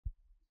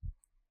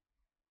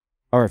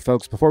All right,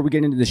 folks, before we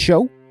get into the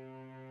show,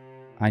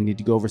 I need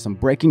to go over some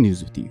breaking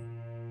news with you.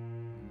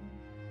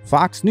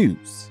 Fox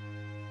News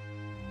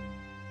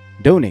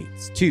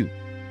donates to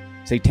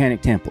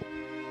Satanic Temple.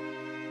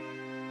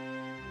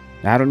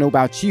 Now, I don't know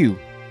about you,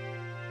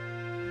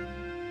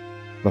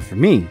 but for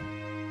me,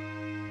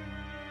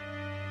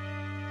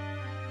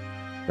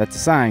 that's a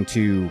sign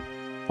to,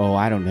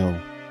 I don't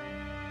know,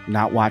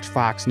 not watch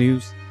Fox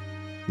News.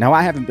 Now,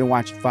 I haven't been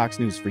watching Fox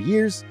News for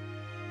years.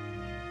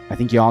 I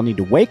think you all need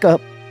to wake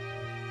up,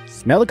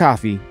 smell the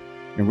coffee,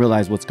 and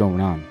realize what's going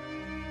on.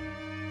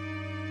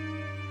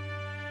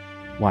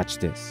 Watch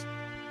this.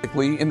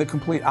 In the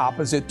complete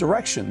opposite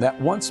direction that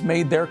once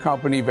made their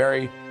company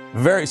very,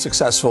 very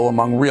successful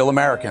among real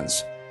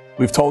Americans.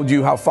 We've told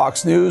you how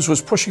Fox News was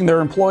pushing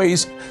their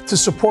employees to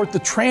support the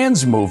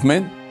trans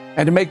movement,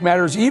 and to make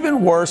matters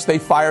even worse, they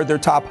fired their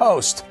top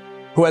host,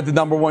 who had the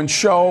 #1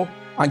 show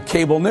on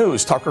cable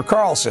news, Tucker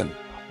Carlson.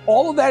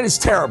 All of that is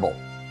terrible,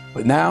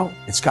 but now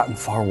it's gotten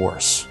far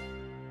worse.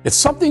 It's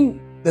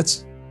something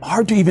that's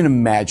hard to even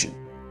imagine.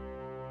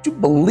 Do you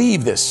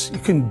believe this? You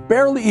can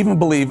barely even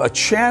believe a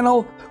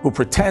channel who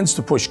pretends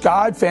to push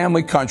God,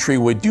 family, country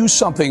would do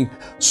something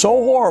so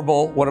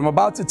horrible, what I'm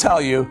about to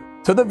tell you,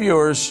 to the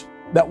viewers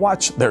that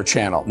watch their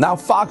channel. Now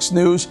Fox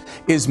News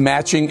is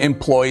matching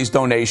employees'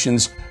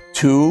 donations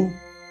to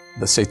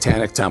the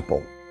Satanic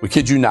Temple. We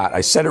kid you not,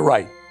 I said it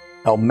right.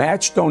 They'll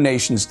match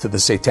donations to the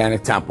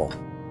Satanic Temple.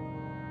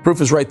 Proof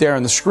is right there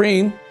on the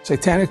screen.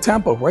 Satanic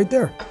Temple, right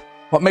there.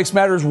 What makes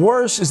matters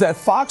worse is that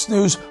Fox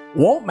News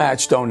won't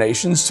match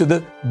donations to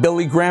the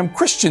Billy Graham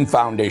Christian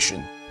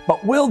Foundation,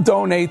 but will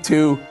donate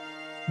to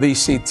the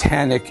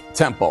Satanic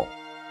Temple.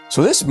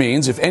 So this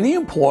means if any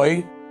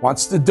employee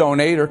wants to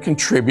donate or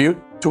contribute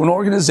to an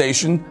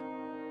organization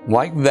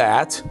like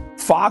that,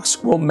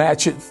 Fox will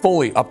match it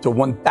fully, up to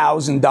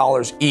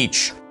 $1,000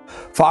 each.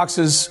 Fox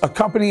has a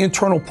company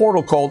internal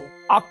portal called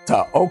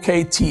Okta,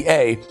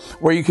 O-K-T-A,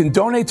 where you can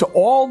donate to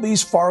all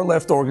these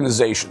far-left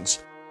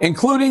organizations,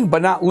 including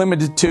but not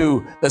limited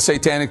to the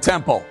Satanic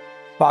Temple.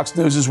 Fox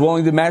News is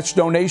willing to match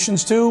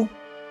donations to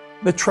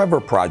the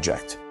Trevor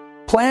Project,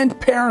 Planned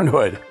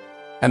Parenthood,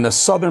 and the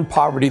Southern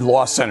Poverty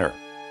Law Center.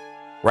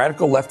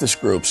 Radical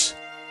leftist groups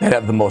that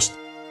have the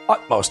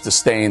utmost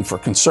disdain for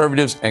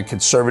conservatives and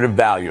conservative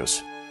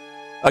values.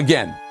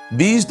 Again,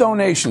 these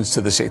donations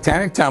to the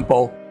Satanic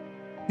Temple,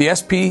 the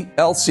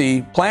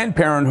SPLC, Planned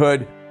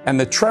Parenthood, and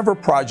the Trevor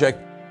Project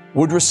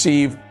would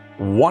receive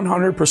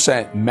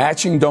 100%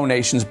 matching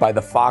donations by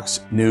the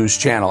Fox News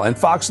channel. And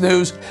Fox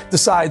News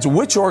decides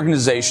which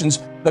organizations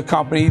the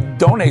company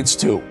donates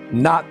to,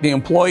 not the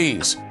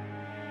employees.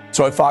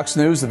 So at Fox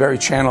News, the very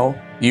channel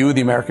you,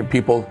 the American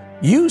people,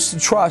 used to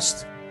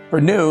trust for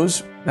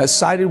news, has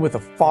sided with the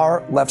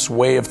far left's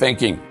way of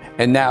thinking.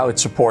 And now it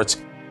supports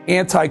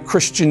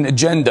anti-Christian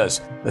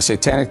agendas. The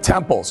Satanic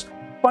Temple's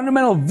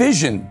fundamental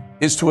vision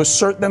is to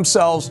assert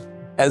themselves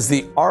as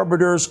the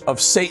arbiters of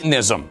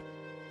Satanism.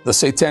 The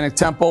Satanic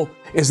Temple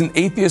is an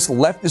atheist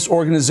leftist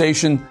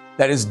organization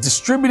that has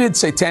distributed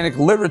satanic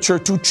literature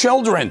to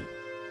children,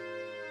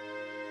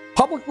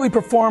 publicly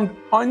performed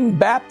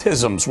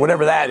unbaptisms,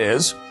 whatever that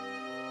is,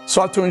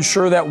 sought to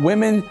ensure that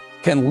women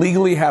can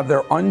legally have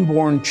their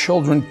unborn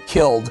children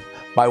killed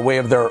by way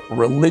of their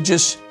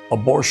religious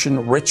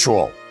abortion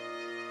ritual,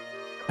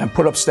 and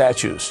put up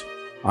statues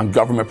on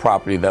government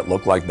property that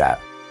look like that.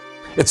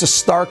 It's a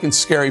stark and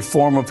scary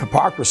form of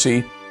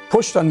hypocrisy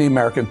pushed on the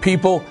American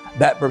people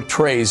that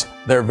betrays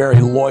their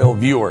very loyal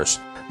viewers.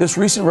 This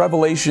recent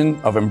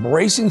revelation of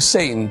embracing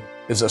Satan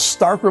is a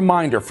stark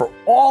reminder for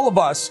all of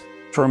us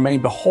to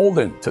remain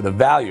beholden to the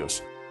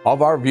values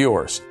of our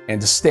viewers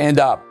and to stand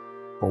up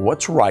for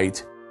what's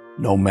right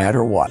no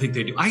matter what. I think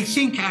they do. I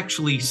think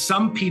actually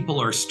some people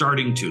are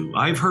starting to.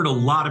 I've heard a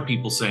lot of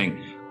people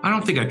saying, I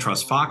don't think I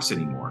trust Fox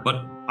anymore.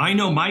 But I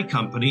know my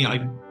company,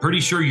 I'm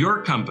pretty sure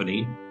your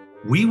company,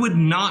 we would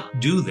not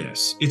do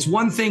this. It's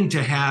one thing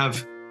to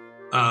have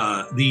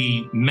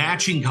the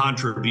matching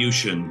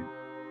contribution,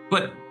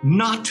 but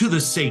not to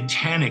the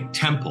Satanic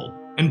Temple.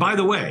 And by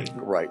the way,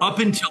 up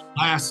until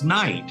last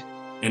night,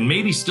 and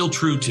maybe still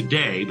true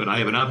today, but I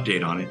have an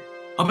update on it.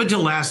 Up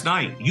until last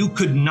night, you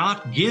could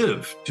not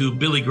give to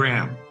Billy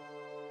Graham.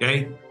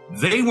 Okay?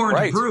 They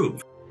weren't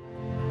approved.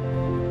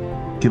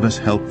 Give us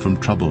help from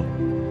trouble,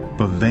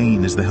 for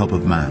vain is the help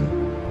of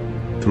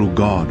man. Through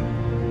God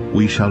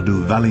we shall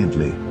do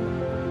valiantly,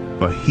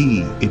 for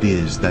he it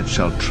is that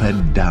shall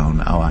tread down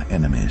our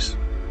enemies.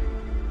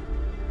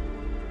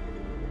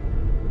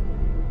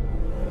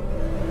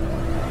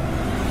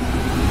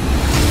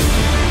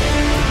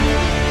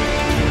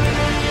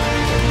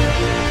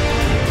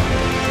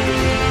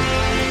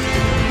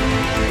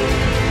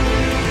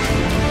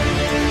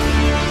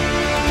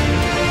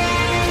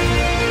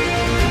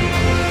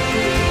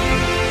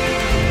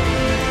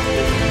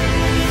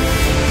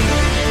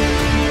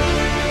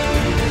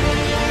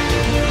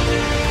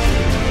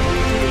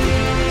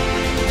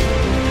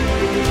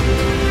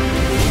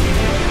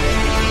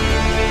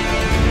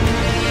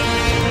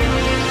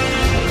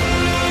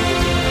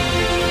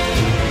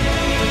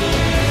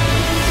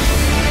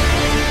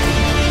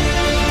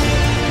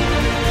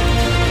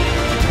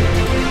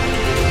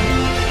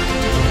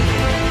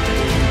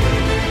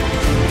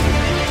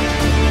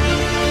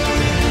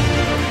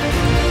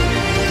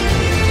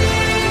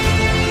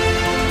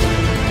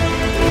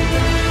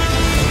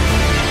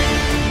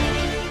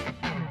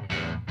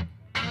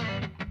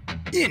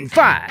 In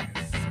 5,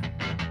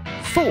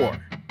 4,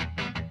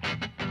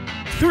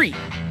 3,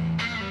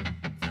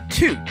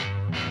 2.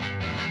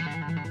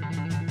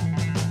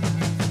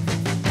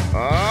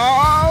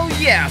 Oh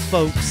yeah,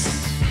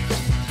 folks.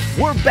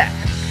 We're back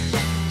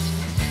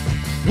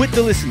with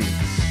the listenings.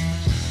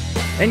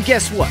 And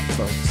guess what,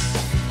 folks?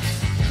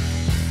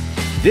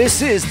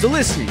 This is the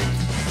listening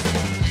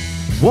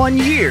 1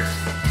 year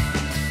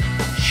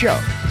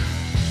show.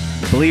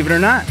 Believe it or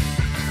not,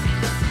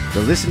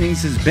 the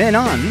listenings has been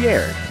on the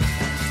air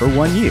for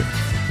 1 year.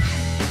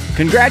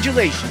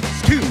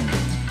 Congratulations to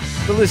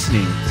the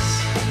listenings.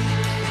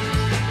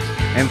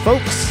 And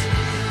folks,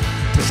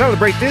 to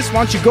celebrate this,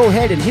 why don't you go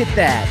ahead and hit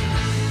that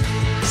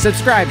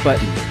subscribe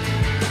button.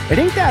 It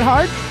ain't that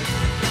hard.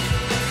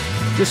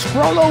 Just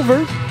scroll over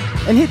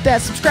and hit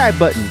that subscribe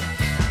button.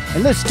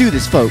 And let's do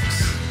this,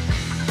 folks.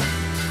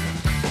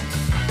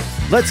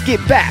 Let's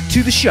get back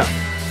to the show.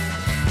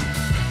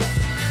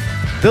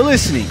 The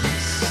listenings.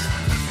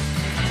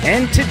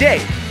 And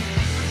today,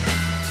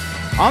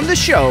 on the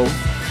show,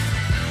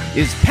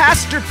 is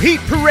Pastor Pete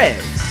Perez.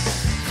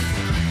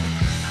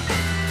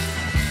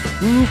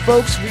 Ooh,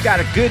 folks, we got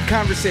a good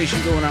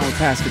conversation going on with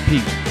Pastor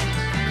Pete.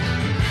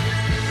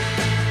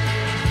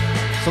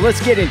 So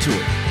let's get into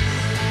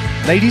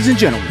it. Ladies and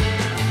gentlemen,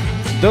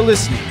 the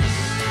listenings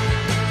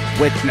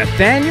with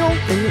Nathaniel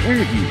in the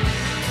interview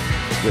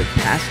with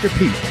Pastor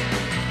Pete.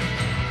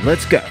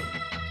 Let's go.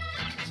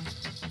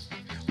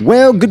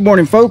 Well, good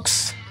morning,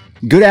 folks.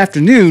 Good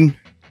afternoon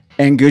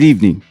and good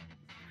evening.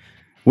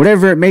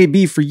 Whatever it may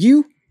be for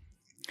you,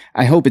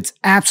 I hope it's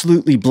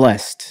absolutely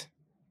blessed.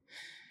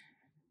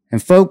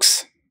 And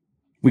folks,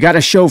 we got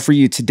a show for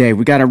you today.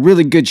 We got a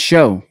really good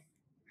show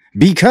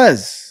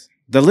because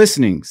the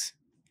listenings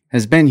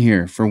has been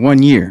here for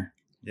 1 year.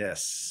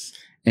 Yes.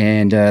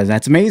 And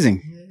that's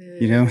amazing,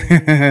 you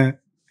know.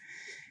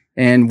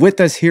 And with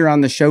us here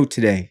on the show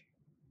today,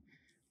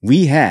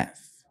 we have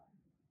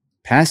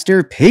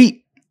Pastor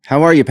Pete.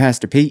 How are you,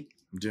 Pastor Pete?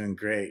 I'm doing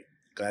great.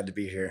 Glad to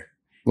be here.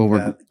 Well,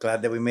 we're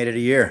glad that we made it a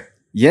year.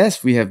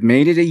 Yes, we have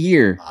made it a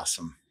year.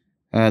 Awesome.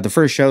 The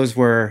first shows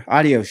were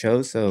audio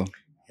shows, so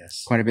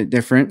yes, quite a bit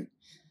different.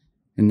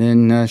 And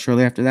then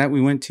shortly after that,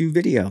 we went to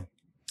video.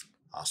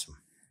 Awesome.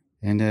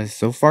 And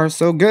so far,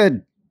 so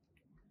good.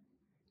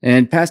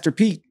 And Pastor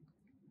Pete,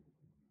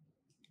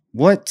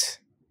 what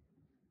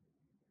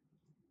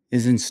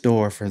is in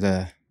store for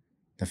the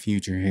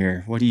future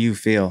here? What do you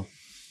feel?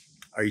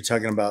 Are you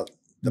talking about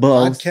the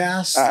Both.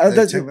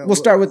 podcast? We'll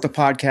start with the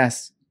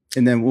podcast,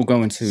 and then we'll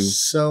go into...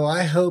 So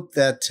I hope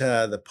that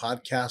the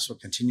podcast will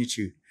continue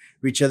to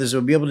reach others.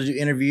 We'll be able to do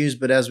interviews,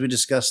 but as we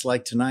discussed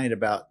like tonight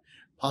about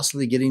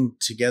possibly getting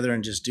together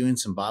and just doing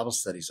some Bible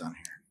studies on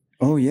here.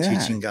 Oh, yeah.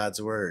 Teaching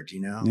God's word,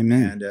 you know?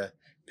 Amen. And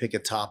pick a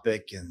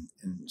topic and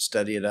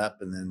study it up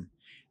and then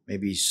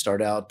maybe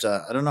start out.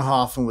 I don't know how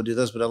often we'll do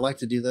those, but I'd like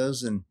to do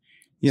those and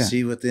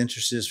see what the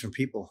interest is from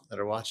people that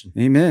are watching.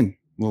 Amen.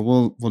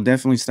 Well, we'll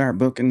definitely start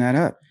booking that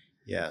up.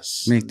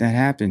 Yes. Make that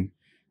happen.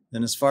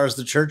 Then as far as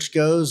the church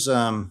goes,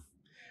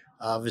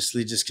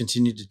 obviously just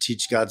continue to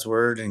teach God's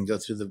word and go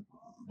through the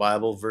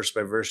Bible verse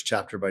by verse,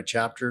 chapter by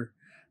chapter.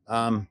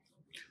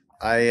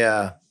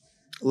 I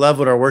love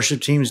what our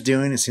worship team is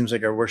doing. It seems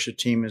like our worship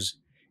team is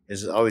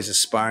always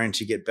aspiring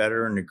to get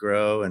better and to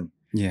grow. And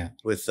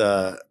with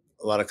a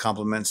lot of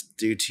compliments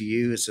due to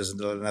you. It says,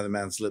 another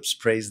man's lips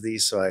praise thee.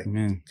 So I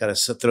got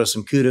to throw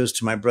some kudos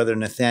to my brother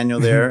Nathaniel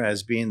there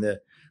as being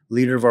the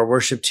leader of our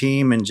worship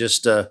team and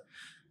just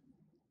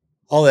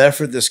all the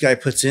effort this guy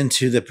puts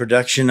into the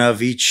production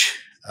of each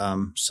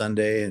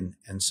Sunday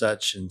and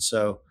such. And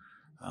so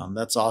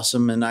that's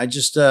awesome. And I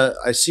just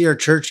I see our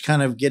church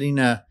kind of getting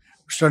we're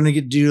starting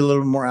to do a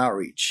little more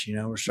outreach. You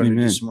know, we're starting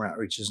to do some more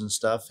outreaches and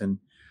stuff, and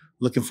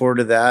looking forward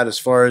to that. As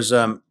far as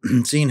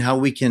seeing how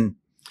we can,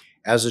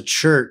 as a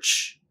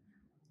church,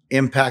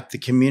 impact the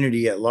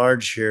community at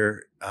large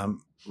here,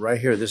 right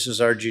here. This is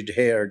our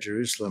Judea, our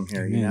Jerusalem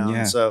here, you know.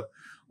 And so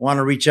want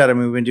to reach out. I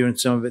mean, we've been doing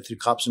some of it through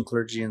cops and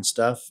clergy and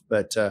stuff,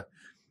 but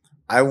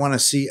I want to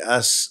see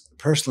us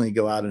personally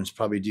go out and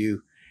probably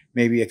do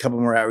maybe a couple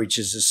more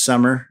outreaches this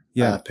summer.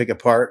 Pick a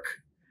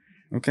park.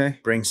 Okay.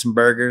 Bring some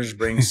burgers,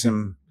 bring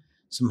some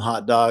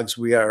hot dogs.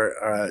 We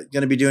are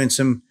going to be doing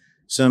some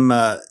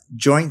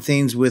joint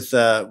things with,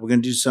 we're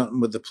going to do something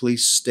with the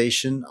police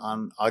station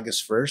on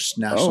August 1st,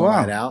 National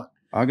Night Out.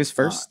 August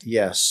 1st?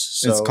 Yes.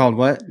 So it's called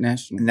what?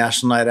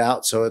 National Night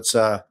Out. So it's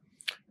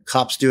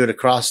cops do it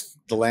across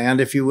the land,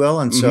 if you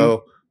will. And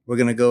so we're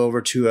going to go over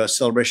to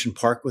Celebration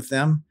Park with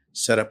them,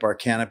 set up our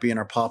canopy and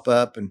our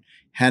pop-up and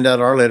hand out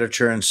our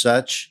literature and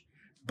such.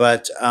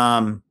 But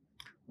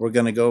we're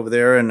going to go over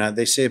there, and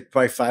they say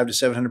probably 500 to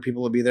 700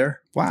 people will be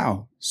there.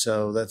 Wow.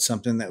 So that's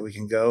something that we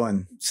can go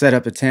and set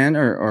up a tent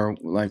or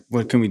like,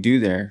 what can we do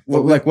there?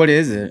 What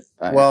is it?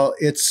 Well,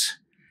 it's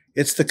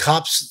the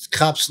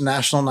cops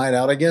National Night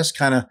Out, I guess,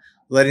 kind of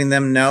letting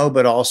them know,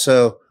 but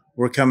also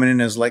we're coming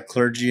in as like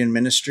clergy and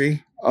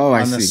ministry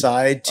on the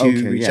side to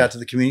reach out to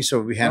the community.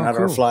 So we hand out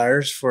our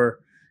flyers for,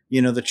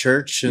 the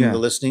church and the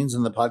listenings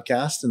and the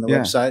podcast and the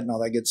website and all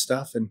that good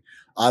stuff. And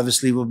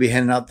obviously we'll be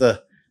handing out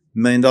the $1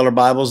 million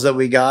Bibles that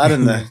we got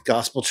and the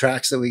gospel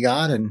tracts that we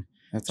got, and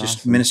That's just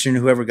awesome. ministering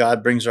to whoever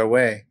God brings our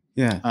way.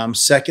 Yeah.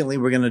 Secondly,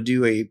 we're going to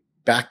do a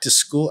back to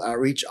school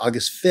outreach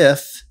August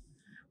 5th,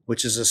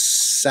 which is a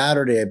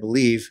Saturday, I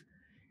believe.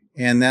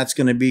 And that's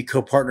going to be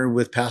co-partnered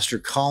with Pastor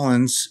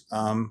Collins'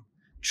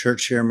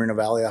 church here in Moreno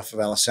Valley off of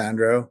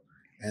Alessandro.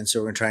 And so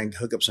we're going to try and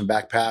hook up some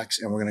backpacks,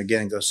 and we're going to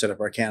again go set up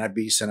our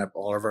canopy, set up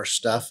all of our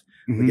stuff.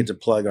 Mm-hmm. We get to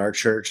plug our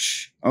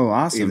church. Oh,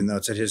 awesome. Even though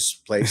it's at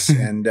his place.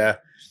 And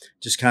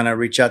just kind of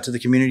reach out to the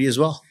community as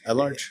well at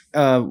large.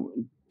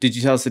 Did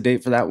you tell us the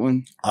date for that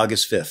one?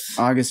 August 5th.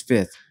 August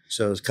 5th.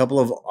 So there's a couple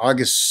of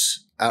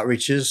August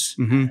outreaches.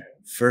 Mm-hmm.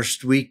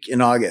 First week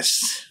in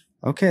August.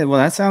 Okay. Well,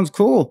 that sounds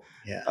cool.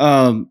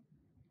 Yeah.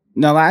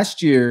 Now,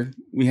 last year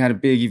we had a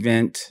big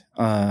event.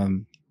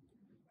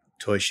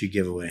 Toy shoe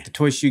giveaway. The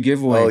toy shoe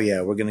giveaway. Oh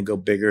yeah, we're gonna go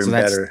bigger and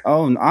better.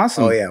 Oh,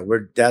 awesome. Oh yeah,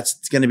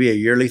 that's gonna be a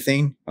yearly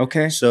thing.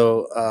 Okay.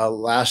 So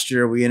last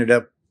year we ended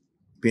up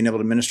being able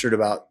to minister to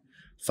about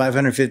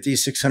 550,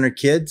 600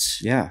 kids.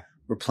 Yeah.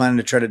 We're planning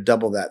to try to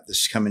double that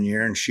this coming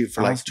year and shoot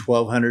for like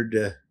 1,200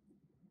 to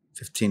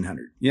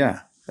 1,500.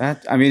 Yeah.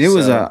 It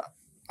was a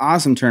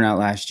awesome turnout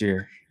last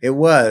year. It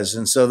was.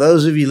 And so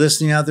those of you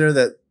listening out there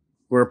that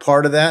were a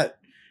part of that,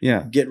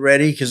 yeah, get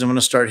ready, because I'm going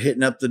to start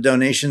hitting up the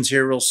donations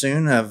here real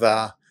soon of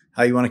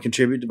how you want to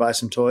contribute to buy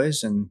some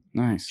toys and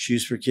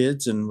shoes for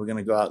kids. And we're going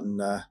to go out and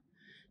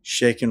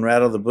shake and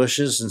rattle the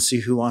bushes and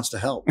see who wants to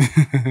help.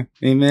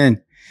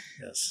 Amen.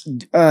 Yes.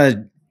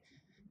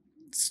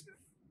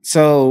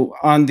 So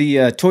on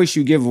the toy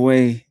shoe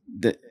giveaway,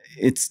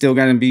 it's still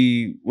going to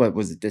be, what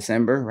was it,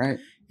 December, right?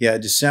 Yeah,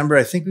 December.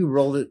 I think we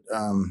rolled it.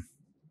 I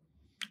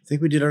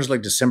think we did ours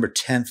like December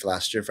 10th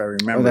last year, if I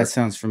remember. Oh, that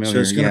sounds familiar.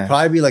 So it's going to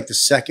probably be like the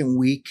second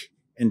week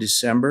in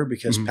December,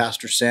 because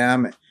Pastor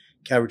Sam at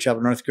Calvary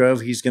Chapel North Grove,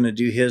 he's going to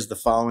do his the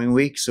following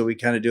week. So we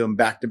kind of do them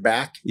back to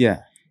back. Yeah.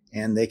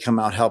 And they come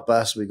out, help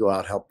us. We go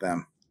out, help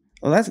them.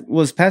 Well,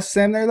 was Pastor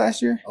Sam there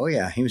last year? Oh,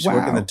 yeah. He was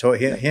working the toy.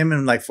 Him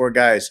and like 4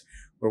 guys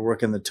were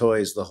working the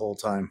toys the whole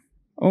time.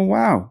 Oh,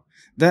 wow.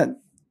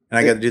 And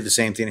I got to do the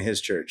same thing at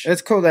his church.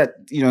 It's cool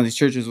that, these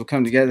churches will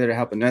come together to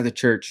help another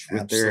church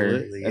with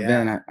their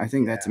event. I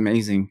think that's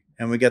amazing.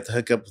 And we got to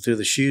hook up through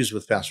the shoes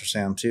with Pastor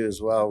Sam too,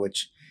 as well,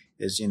 which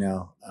is,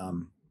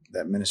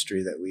 that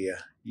ministry that we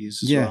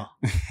use as well.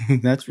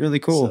 That's really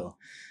cool.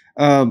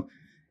 So,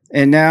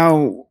 and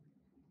now,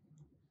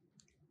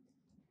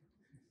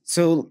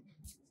 so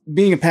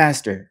being a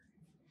pastor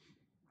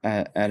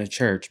at a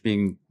church,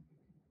 being,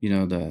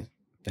 the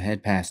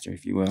head pastor,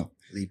 if you will.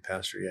 Lead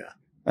pastor, yeah.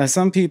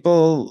 Some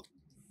people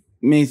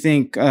may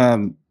think,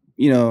 well,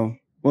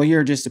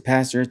 you're just a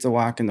pastor. It's a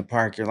walk in the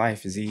park. Your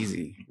life is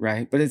easy,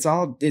 right? But it's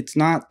not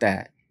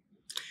that.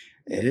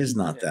 It is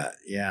not that.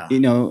 Yeah.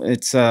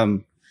 It's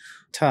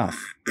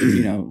tough.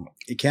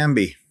 It can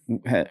be.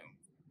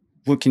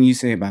 What can you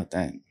say about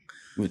that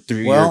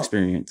through your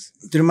experience?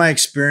 Through my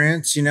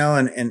experience,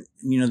 and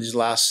these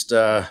last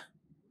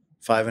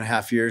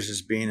 5.5 years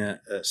as being a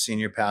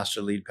senior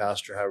pastor, lead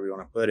pastor, however you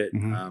want to put it.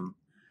 Mm-hmm.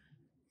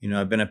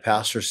 I've been a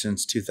pastor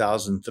since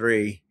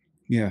 2003.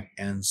 Yeah.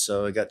 And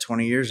so I got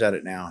 20 years at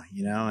it now,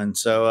 and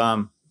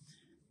so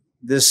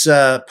this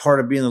part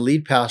of being the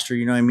lead pastor,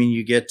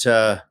 you get,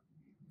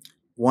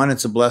 one,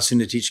 it's a blessing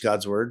to teach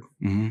God's word.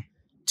 Mm-hmm.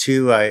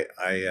 2, I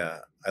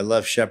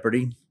love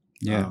shepherding.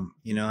 Yeah.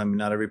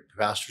 Not every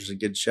pastor is a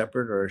good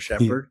shepherd or a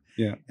shepherd.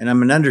 Yeah. And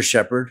I'm an under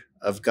shepherd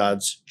of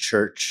God's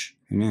church.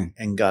 Amen.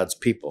 And God's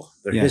people.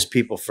 They're his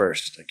people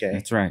first. Okay.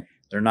 That's right.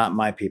 They're not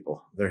my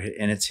people.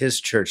 And it's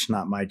his church,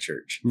 not my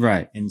church.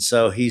 Right. And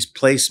so he's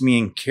placed me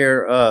in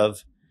care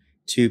of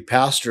to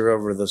pastor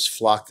over this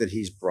flock that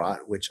he's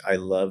brought, which I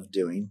love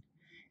doing.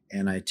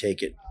 And I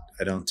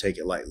don't take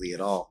it lightly at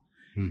all.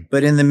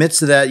 But in the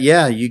midst of that,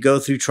 you go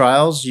through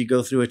trials, you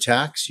go through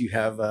attacks, you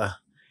have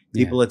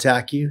people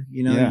attack you.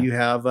 You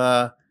have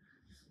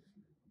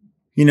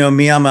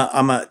me, I'm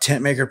a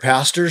tent maker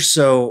pastor,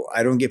 so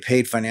I don't get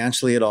paid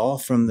financially at all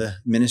from the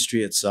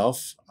ministry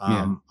itself.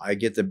 I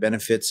get the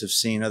benefits of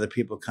seeing other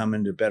people come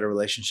into better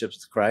relationships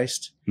with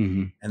Christ.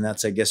 Mm-hmm. And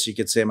that's, I guess you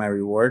could say, my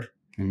reward.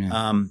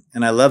 Amen.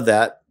 And I love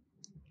that.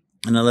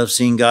 And I love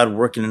seeing God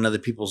working in other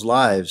people's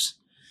lives.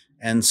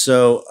 And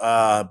so,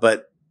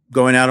 but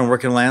going out and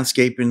working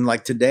landscaping,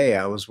 like today,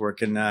 I was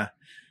working,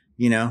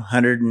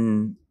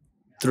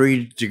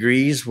 103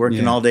 degrees,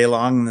 working all day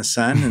long in the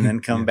sun, and then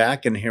come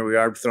back. And here we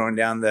are throwing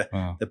down the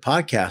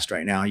podcast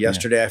right now.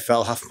 Yesterday, I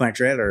fell off my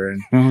trailer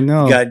and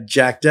got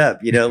jacked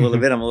up, a little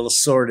bit. I'm a little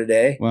sore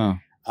today. Wow.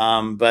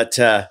 But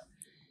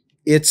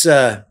it's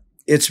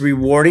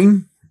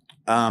rewarding.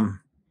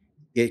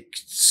 It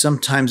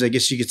sometimes, I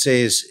guess you could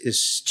say,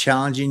 is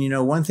challenging.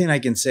 One thing I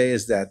can say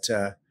is that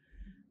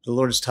the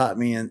Lord has taught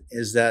me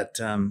is that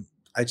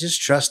I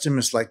just trust him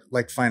as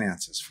like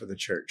finances for the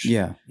church.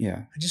 Yeah.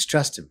 Yeah. I just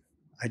trust him.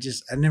 I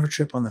never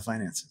trip on the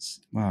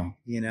finances. Wow.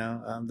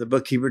 The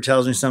bookkeeper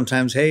tells me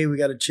sometimes, hey, we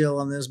got to chill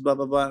on this, blah,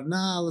 blah, blah.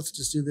 No, let's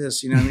just do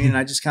this. You know what I mean? And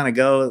I just kind of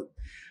go,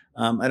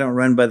 I don't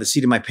run by the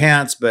seat of my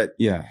pants, but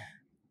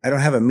I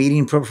don't have a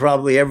meeting for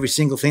probably every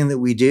single thing that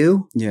we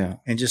do. Yeah.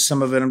 And just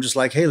some of it, I'm just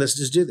like, hey, let's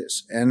just do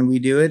this. And we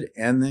do it.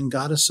 And then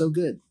God is so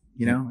good,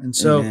 you know? And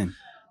so,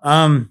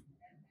 I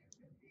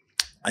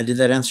did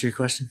that answer your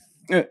question?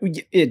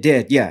 It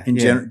did. Yeah.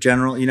 In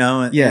general, you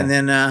know, and, yeah. And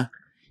then,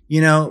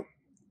 you know,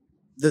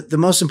 the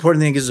most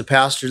important thing as a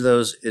pastor, though,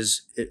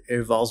 is it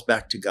evolves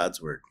back to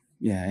God's word.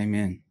 Yeah.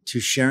 Amen. To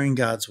sharing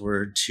God's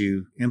word,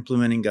 to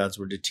implementing God's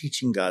word, to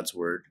teaching God's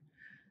word,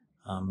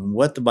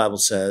 what the Bible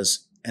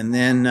says. And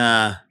then,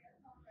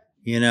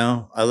 you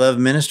know, I love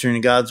ministering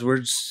God's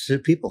words to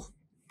people.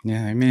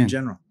 Yeah. Amen. In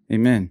general.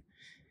 Amen.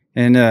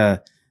 And,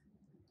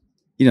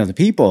 you know, the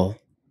people,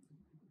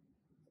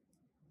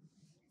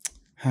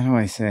 how do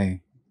I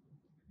say?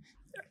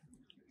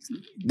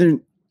 They're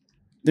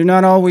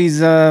not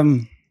always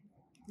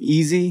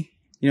easy.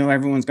 You know,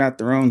 everyone's got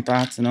their own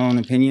thoughts and own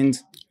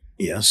opinions.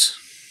 Yes.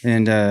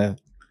 And how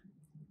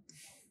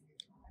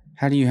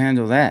do you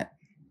handle that?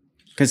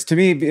 Because to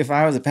me, if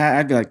I was a pastor,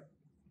 I'd be like,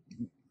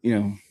 you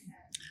know,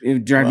 it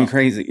would drive me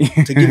crazy.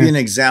 To give you an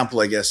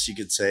example, I guess you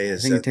could say,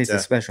 is I think it takes a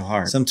special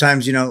heart.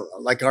 Sometimes, you know,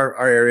 like our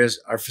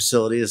areas, our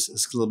facility is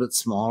a little bit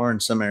smaller in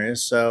some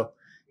areas. So,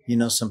 you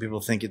know, some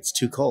people think it's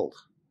too cold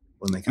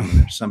when they come in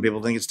there. Some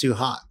people think it's too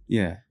hot.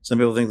 Yeah. Some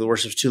people think the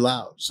worship's too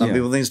loud. Some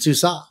people think it's too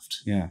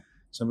soft. Yeah.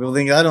 Some people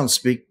think I don't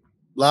speak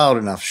loud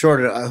enough,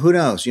 short enough. Who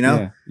knows, you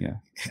know? Yeah.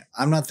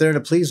 I'm not there to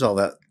please all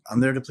that. I'm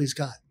there to please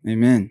God.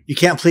 Amen. You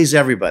can't please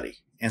everybody.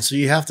 And so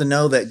you have to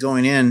know that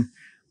going in,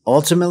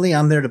 ultimately,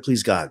 I'm there to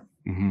please God.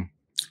 Mm-hmm.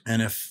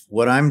 And if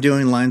what I'm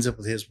doing lines up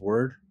with his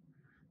word,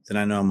 then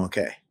I know I'm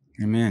okay.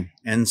 Amen.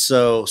 And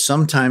so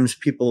sometimes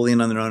people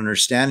lean on their own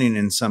understanding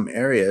in some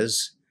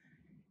areas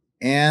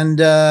and,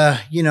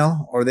 you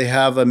know, or they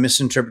have a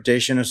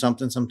misinterpretation of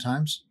something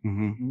sometimes.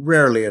 Mm-hmm.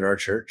 Rarely at our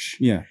church.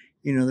 Yeah.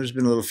 You know, there's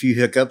been a few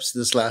hiccups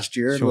this last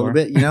year, a little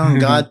bit, you know,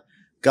 and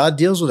God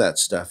deals with that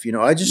stuff. You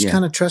know, I just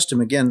kind of trust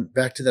him. Again,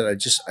 back to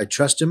that. I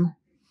trust him.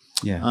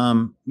 Yeah.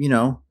 You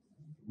know,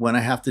 when I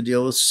have to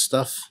deal with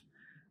stuff,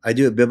 I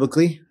do it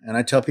biblically, and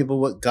I tell people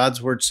what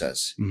God's word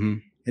says. Mm-hmm.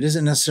 It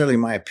isn't necessarily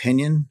my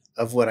opinion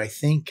of what I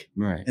think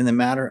in the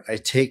matter. I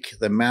take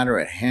the matter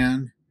at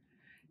hand,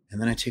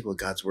 and then I take what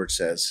God's word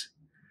says.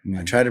 Mm-hmm.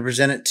 I try to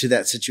present it to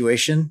that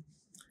situation,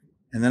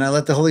 and then I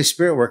let the Holy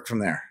Spirit work from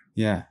there.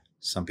 Yeah.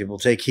 Some people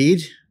take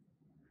heed,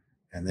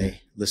 and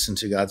they listen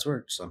to God's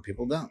word. Some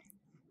people don't.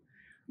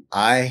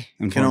 I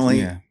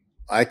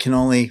can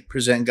only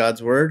present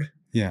God's word.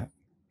 Yeah.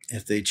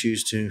 If they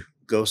choose to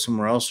go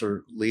somewhere else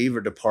or leave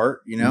or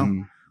depart, you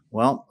know,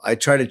 well, I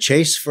try to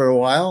chase for a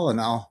while,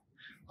 and I'll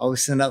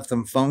always send out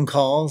some phone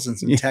calls and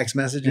some text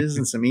messages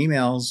and some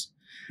emails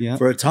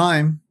for a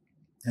time.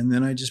 And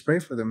then I just pray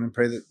for them and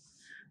pray that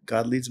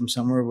God leads them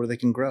somewhere where they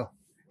can grow.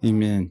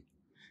 Amen.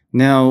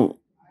 Now,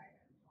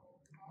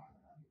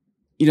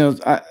 you know,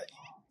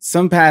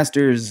 some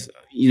pastors,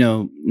 you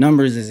know,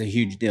 numbers is a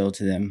huge deal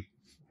to them,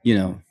 you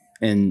know,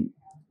 and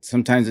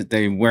sometimes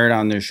they wear it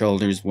on their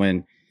shoulders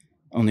when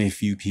only a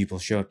few people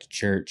show up to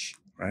church.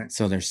 Right.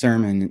 So their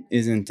sermon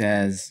isn't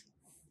as,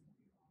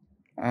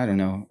 I don't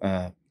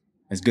know,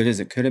 as good as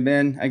it could have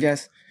been, I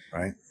guess.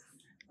 Right.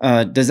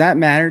 Does that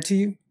matter to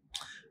you?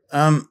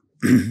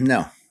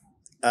 No.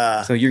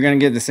 So you're going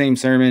to give the same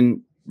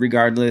sermon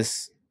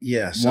regardless?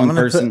 Yes. I'm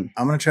going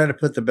to try to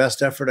put the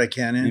best effort I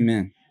can in.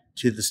 Amen.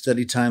 To the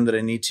study time that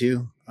I need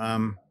to.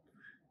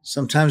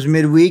 Sometimes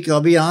midweek,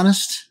 I'll be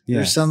honest. Yeah.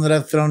 There's some that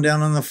I've thrown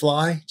down on the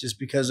fly just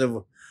because of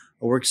a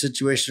work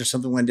situation or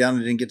something went down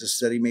and I didn't get to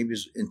study maybe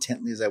as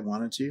intently as I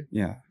wanted to.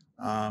 Yeah.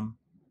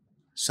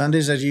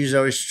 Sundays, I usually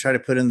always try to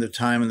put in the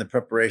time and the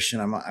preparation.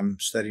 I'm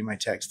studying my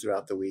text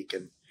throughout the week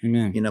and,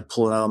 Amen. You know,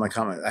 pulling out all my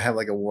comments. I have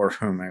like a war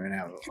room. I even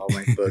have all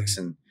my books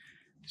and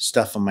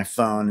stuff on my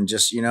phone and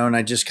just, you know, and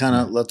I just kind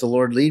of let the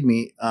Lord lead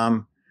me.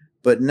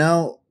 But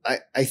no,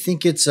 I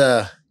think it's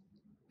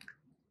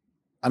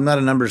I'm not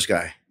a numbers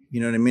guy. You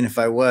know what I mean? If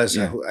I was,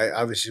 I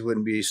obviously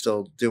wouldn't be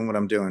still doing what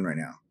I'm doing right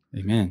now.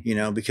 Amen. You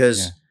know,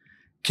 because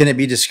can it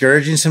be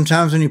discouraging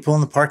sometimes when you pull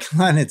in the parking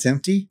lot and it's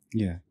empty?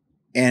 Yeah.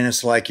 And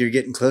it's like you're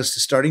getting close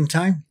to starting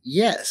time?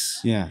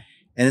 Yes. Yeah.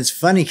 And it's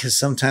funny because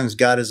sometimes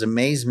God has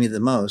amazed me the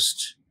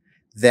most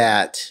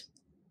that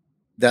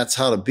that's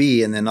how to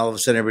be. And then all of a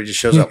sudden everybody just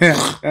shows up.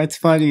 That's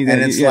funny.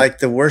 And it's like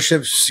the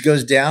worship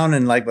goes down.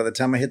 And like by the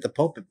time I hit the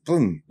pulpit,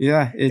 boom.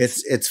 Yeah.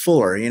 It's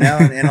fuller, you know?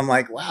 and I'm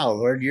like, wow,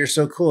 Lord, you're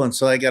so cool. And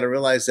so I got to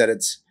realize that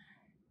it's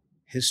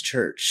his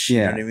church. You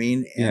know what I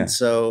mean? And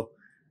so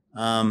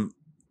I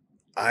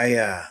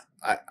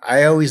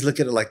always look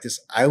at it like this.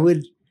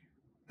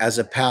 As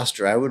a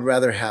pastor, I would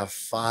rather have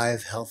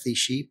 5 healthy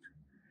sheep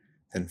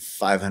than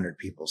 500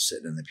 people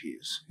sitting in the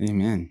pews.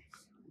 Amen.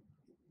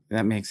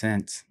 That makes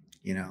sense.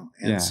 You know,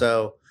 and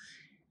so,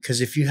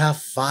 because if you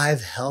have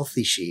 5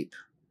 healthy sheep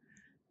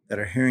that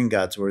are hearing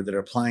God's word, that are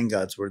applying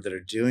God's word, that are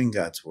doing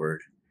God's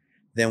word,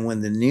 then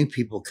when the new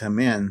people come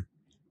in,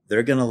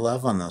 they're going to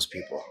love on those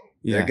people.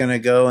 Yeah. They're going to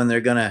go and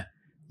they're going to,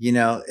 you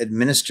know,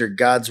 administer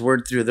God's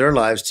word through their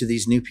lives to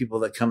these new people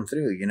that come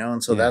through, you know,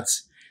 and so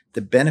that's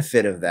the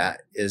benefit of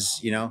that is,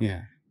 you know,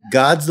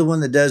 God's the one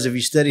that does. If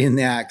you study in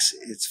the Acts,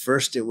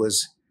 it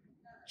was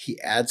he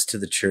adds to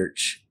the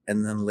church,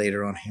 and then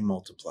later on he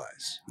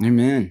multiplies.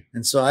 Amen.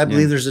 And so I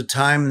believe there's a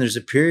time and there's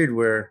a period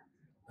where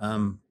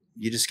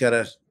you just got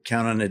to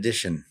count on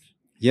addition.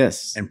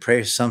 Yes. And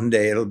pray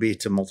someday it'll be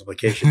to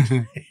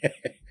multiplication.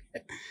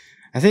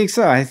 I think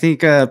so. I think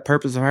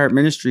Purpose of Heart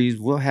Ministries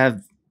will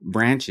have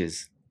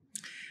branches.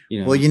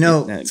 Well,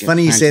 it's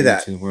funny you say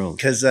that,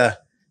 because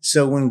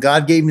so when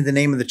God gave me the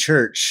name of the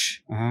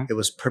church, it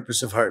was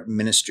Purpose of Heart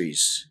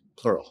Ministries,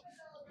 plural.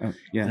 Oh,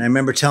 yeah. And I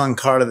remember telling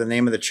Carla the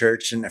name of the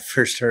church, and at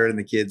first her and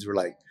the kids were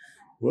like,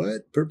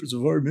 "What? Purpose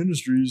of Heart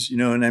Ministries?"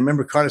 And I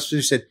remember Carla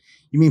said,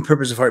 "You mean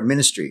Purpose of Heart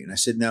Ministry?" And I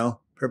said, "No,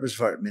 Purpose of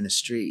Heart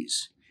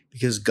Ministries."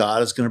 Because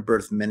God is going to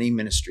birth many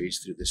ministries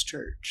through this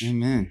church.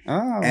 Amen.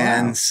 Oh,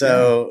 and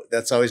so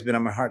that's always been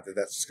on my heart that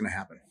that's going to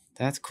happen.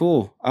 That's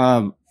cool.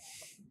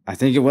 I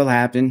think it will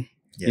happen.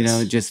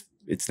 Yes.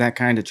 It's that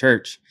kind of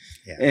church.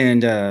 Yeah.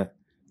 And,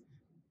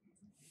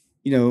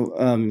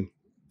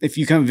 if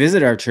you come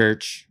visit our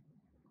church,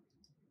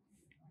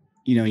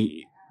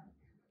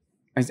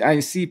 I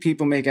see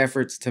people make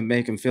efforts to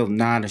make them feel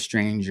not a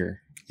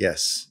stranger.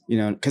 Yes.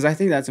 Because I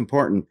think that's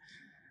important.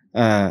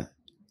 I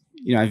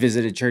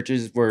visited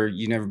churches where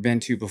you never been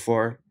to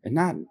before, and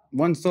not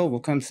one soul will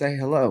come say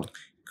hello.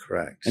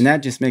 Correct. And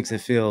that just makes it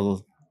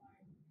feel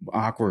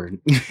awkward.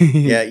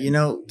 Yeah.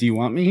 Do you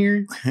want me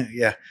here?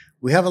 Yeah.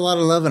 We have a lot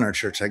of love in our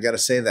church. I got to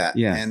say that.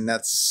 Yeah. And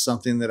that's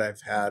something that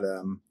I've had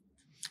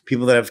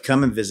people that have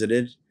come and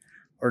visited,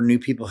 or new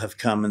people have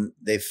come and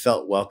they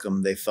felt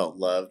welcome. They felt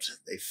loved.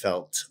 They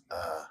felt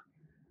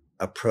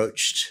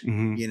approached,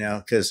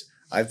 because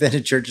I've been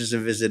to churches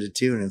and visited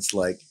too. And it's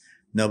like,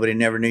 nobody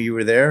never knew you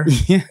were there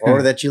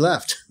or that you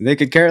left. They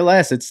could care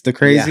less. It's the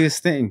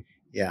craziest thing.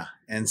 Yeah.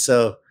 And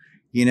so,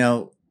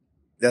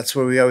 that's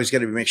where we always got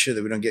to make sure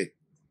that we don't get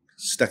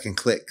stuck in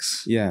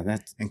cliques. Yeah.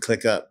 And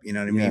click up, you know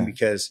what I mean?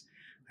 Because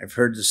I've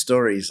heard the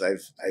stories.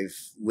 I've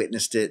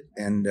witnessed it.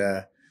 And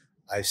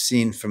I've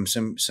seen from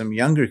some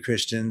younger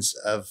Christians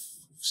of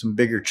some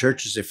bigger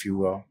churches, if you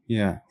will.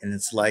 Yeah. And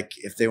it's like,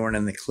 if they weren't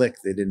in the clique,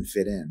 they didn't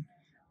fit in.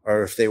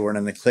 Or if they weren't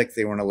in the clique,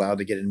 they weren't allowed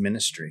to get in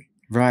ministry.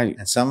 Right.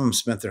 And some of them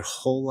spent their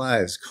whole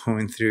lives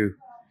going through.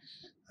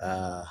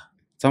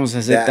 It's almost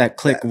as if that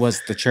clique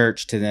was the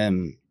church to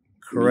them.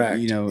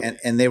 Correct.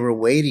 And they were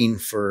waiting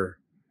for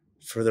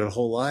their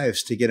whole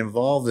lives to get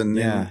involved. And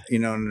then,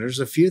 and there's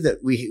a few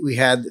that we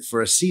had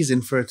for a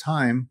season, for a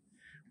time,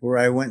 where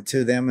I went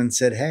to them and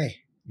said, "Hey,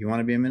 you want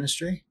to be in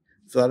ministry?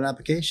 Fill out an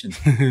application.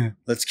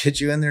 Let's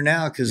get you in there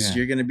now, because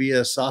you're going to be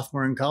a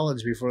sophomore in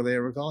college before they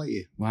ever call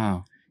you."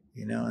 Wow.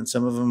 And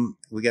some of them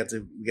we got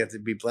to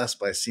be blessed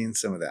by seeing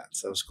some of that.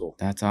 So it was cool.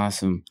 That's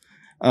awesome.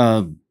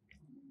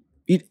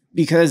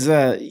 Because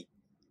the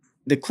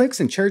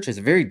cliques in church is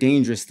a very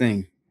dangerous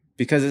thing,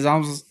 because it's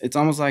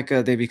almost like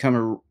they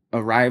become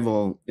a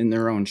rival in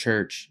their own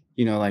church.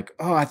 Like,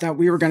 oh, I thought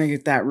we were going to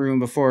get that room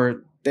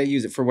before they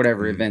use it for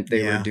whatever event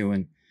they were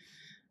doing.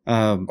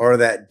 Or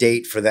that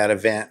date for that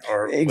event,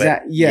 or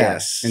exactly.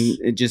 Yes. And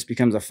it just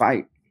becomes a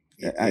fight.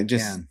 I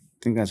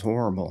think that's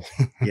horrible.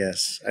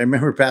 Yes. I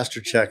remember Pastor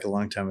Chuck a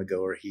long time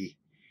ago, where he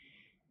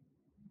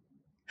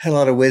had a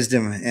lot of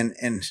wisdom,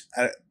 and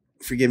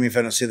forgive me if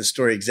I don't say the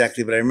story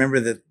exactly, but I remember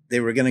that they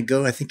were going to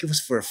go, I think it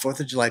was for a 4th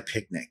of July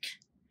picnic.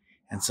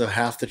 And so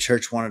half the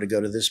church wanted to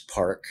go to this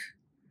park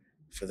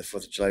for the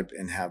 4th of July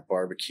and have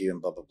barbecue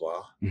and blah, blah,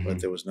 blah,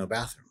 but there was no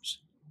bathrooms.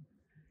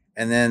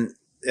 And then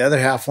the other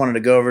half wanted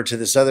to go over to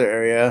this other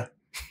area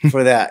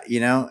for that,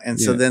 And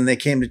so then they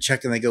came to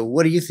Chuck and they go,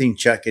 "What do you think,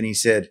 Chuck?" And he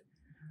said,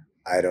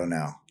 "I don't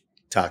know.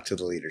 Talk to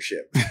the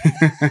leadership."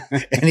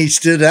 And he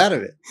stood out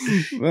of it.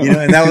 Well,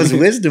 and that was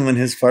wisdom on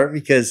his part,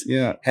 because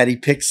had he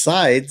picked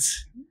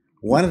sides,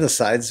 one of the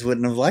sides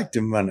wouldn't have liked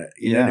him on it.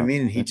 You know what I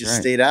mean? And he just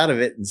stayed out of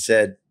it and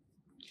said,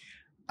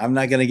 "I'm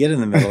not going to get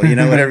in the middle.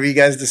 Whatever you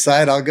guys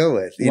decide, I'll go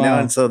with." You know,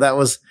 and so that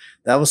was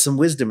some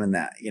wisdom in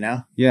that.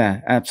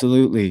 Yeah,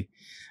 absolutely.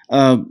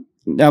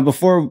 Now,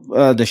 before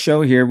the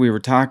show here, we were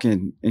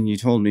talking, and you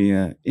told me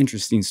an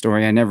interesting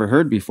story I never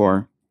heard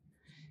before.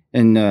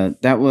 And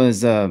that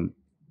was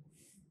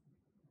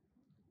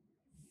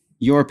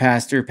your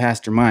pastor,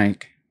 Pastor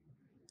Mike,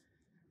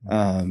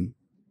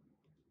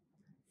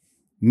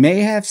 may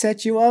have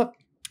set you up.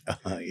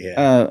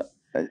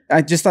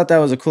 I just thought that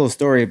was a cool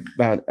story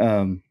about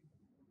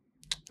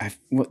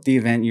what the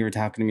event you were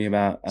talking to me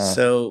about.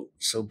 So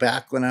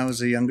back when I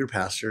was a younger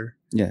pastor,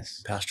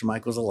 yes, Pastor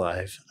Mike was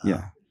alive.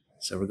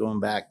 So we're going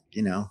back,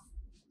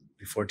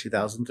 before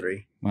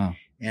 2003. Wow.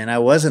 And I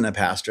wasn't a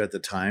pastor at the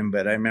time,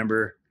 but I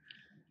remember,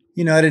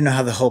 I didn't know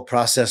how the whole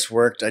process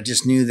worked. I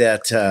just knew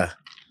that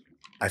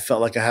I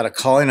felt like I had a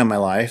calling on my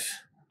life.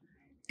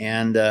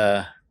 And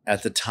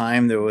at the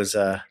time, there was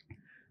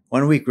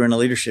one week we were in a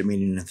leadership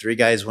meeting, and 3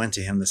 guys went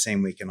to him the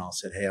same week and all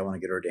said, "Hey, I want to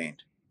get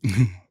ordained."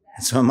 And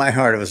so in my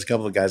heart, it was a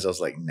couple of guys. I was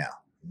like, "No,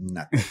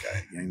 not that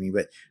guy." You know what I mean?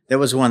 But there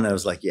was one that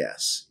was like,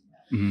 "Yes."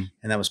 And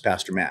that was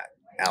Pastor Matt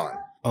Allen.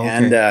 Oh,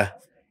 okay.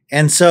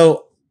 And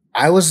so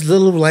I was a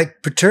little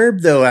like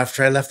perturbed though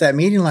after I left that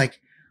meeting, like,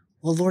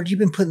 well, Lord, you've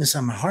been putting this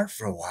on my heart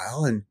for a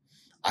while. And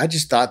I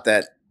just thought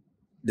that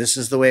this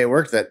is the way it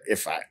worked, that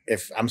if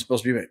I'm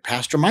supposed to be,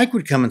 Pastor Mike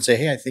would come and say,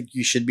 hey, I think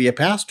you should be a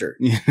pastor.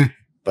 Yeah.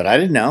 But I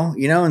didn't know,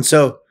 and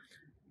so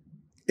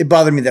it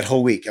bothered me that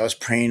whole week. I was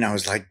praying. I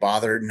was like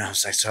bothered. And I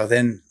was like, so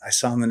then I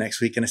saw him the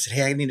next week and I said,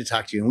 hey, I need to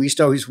talk to you. And we used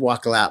to always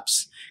walk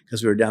laps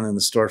because we were down in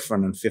the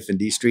storefront on 5th and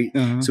D Street.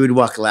 Uh-huh. So we'd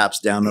walk laps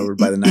down over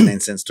by the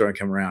 99-cent store and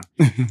come around.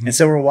 And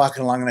so we're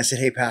walking along and I said,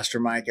 hey, Pastor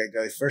Mike, I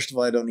go, first of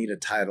all, I don't need a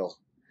title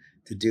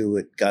to do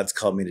what God's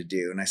called me to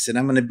do. And I said,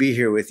 I'm going to be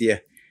here with you,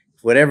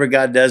 whatever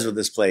God does with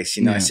this place.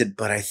 I said,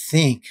 but I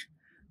think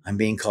I'm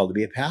being called to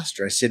be a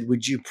pastor. I said,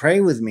 would you pray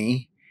with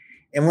me?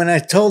 And when I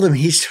told him,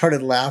 he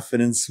started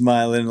laughing and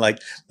smiling, like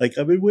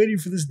I've been waiting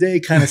for this day.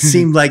 Kind of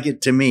seemed like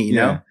it to me, you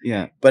know?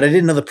 Yeah. But I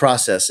didn't know the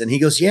process. And he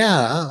goes,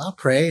 yeah, I'll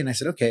pray. And I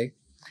said, okay.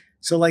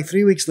 So like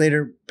 3 weeks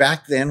later,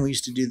 back then we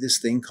used to do this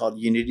thing called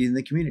Unity in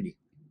the Community.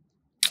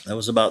 That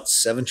was about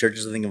 7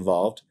 churches, I think,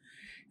 involved.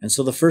 And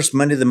so the first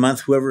Monday of the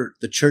month, whoever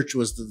the church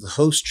was, the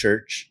host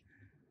church,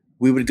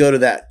 we would go to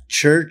that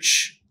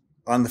church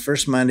on the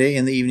first Monday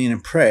in the evening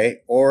and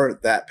pray, or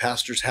that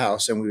pastor's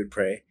house, and we would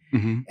pray.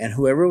 Mm-hmm. And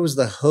whoever was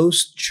the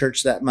host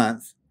church that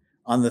month,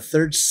 on the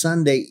third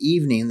Sunday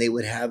evening, they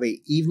would have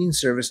a evening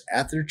service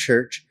at their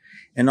church,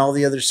 and all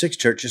the other 6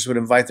 churches would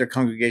invite their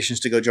congregations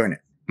to go join it.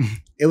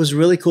 It was a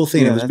really cool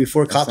thing. Yeah, it was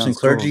before cops and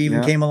clergy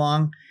even came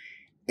along.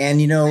 And,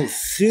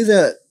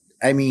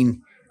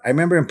 I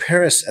remember in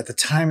Perez at the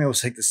time, it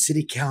was like the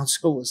city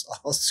council was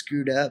all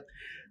screwed up.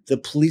 The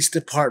police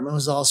department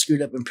was all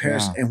screwed up in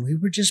Perez. Wow. And we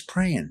were just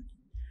praying.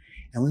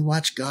 And we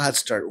watched God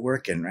start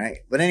working, right?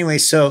 But anyway,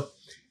 so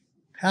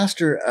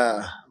Pastor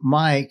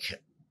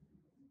Mike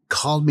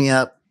called me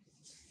up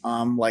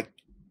like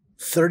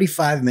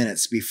 35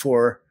 minutes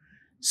before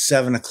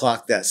 7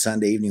 o'clock that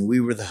Sunday evening. We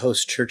were the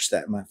host church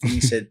that month. And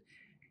he said,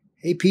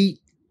 hey, Pete,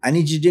 I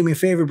need you to do me a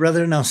favor,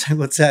 brother. And I was like,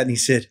 what's that? And he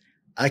said,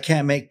 I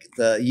can't make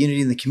the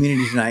Unity in the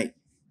Community tonight.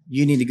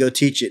 You need to go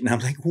teach it. And I'm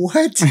like,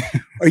 what?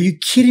 Are you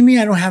kidding me?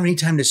 I don't have any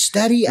time to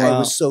study. Wow. I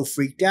was so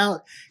freaked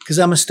out because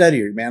I'm a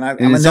studier, man. I'm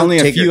it's only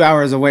a few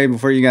hours away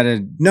before you got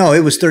to. No, it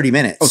was 30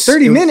 minutes. Oh,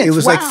 30 minutes. It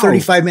was like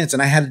 35 minutes.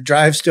 And I had to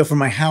drive still from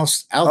my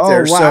house out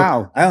there. Wow.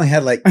 So I only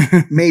had like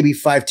maybe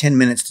 5-10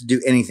 minutes to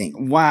do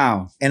anything.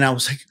 Wow. And I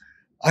was like,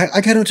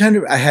 I got no time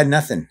to, I had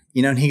nothing,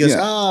 and he goes,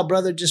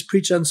 brother, just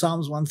preach on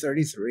Psalms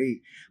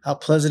 133. How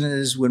pleasant it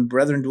is when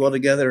brethren dwell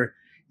together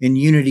in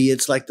unity.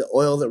 It's like the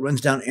oil that runs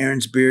down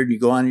Aaron's beard. You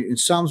go on in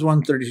Psalms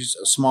 130,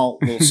 a small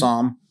little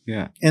psalm.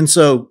 Yeah. And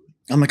so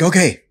I'm like,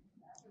 okay.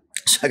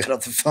 So I got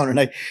off the phone and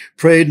I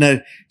prayed and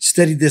I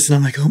studied this and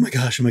I'm like, oh my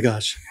gosh.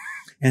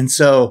 And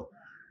so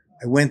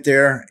I went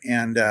there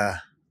and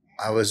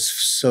I was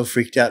so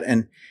freaked out.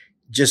 And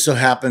just so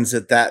happens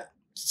that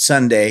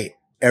Sunday,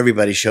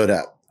 everybody showed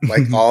up.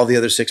 Like all the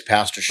other 6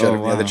 pastors showed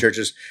up, the other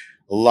churches,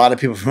 a lot of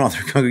people from all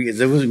their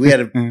congregations. We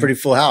had a pretty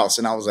full house.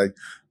 And I was like,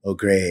 oh,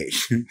 great.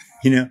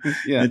 Yeah.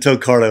 I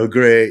told Carla, oh,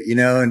 great.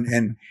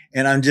 And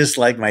I'm just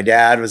like, my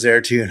dad was there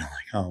too. And I'm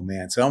like, oh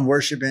man. So I'm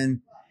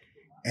worshiping.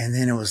 And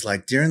then it was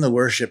like during the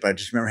worship, I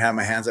just remember having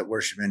my hands up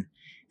worshiping. And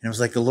it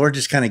was like, the Lord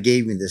just kind of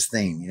gave me this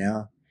thing,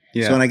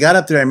 Yeah. So when I got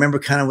up there, I remember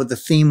kind of what the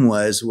theme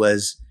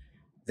was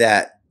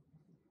that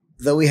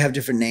though we have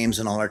different names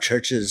in all our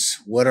churches,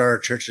 what our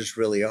churches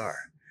really are.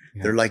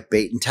 Yeah. They're like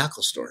bait and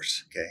tackle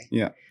stores. Okay.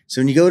 Yeah. So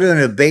when you go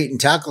to a bait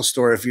and tackle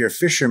store, if you're a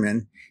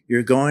fisherman,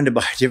 you're going to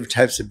buy different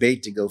types of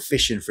bait to go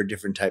fishing for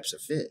different types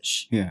of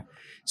fish. Yeah.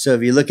 So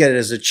if you look at it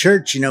as a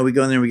church, we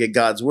go in there, we get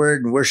God's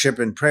word and worship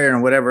and prayer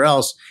and whatever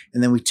else.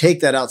 And then we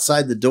take that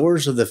outside the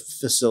doors of the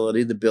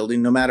facility, the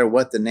building, no matter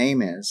what the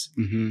name is.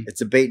 Mm-hmm.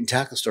 It's a bait and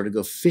tackle store to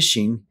go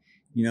fishing.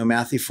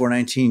 Matthew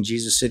 4:19,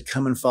 Jesus said,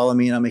 come and follow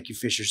me and I'll make you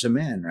fishers of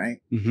men, right?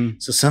 Mm-hmm.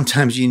 So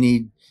sometimes you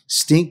need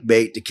stink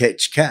bait to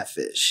catch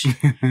catfish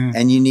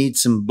and you need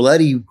some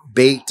bloody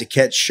bait to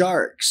catch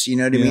sharks. You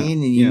know what I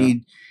mean? And you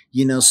need,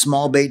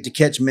 small bait to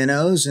catch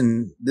minnows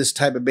and this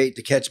type of bait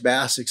to catch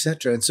bass,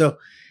 etc. And so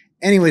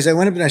anyways, I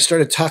went up and I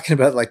started talking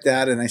about it like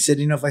that. And I said,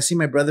 if I see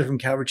my brother from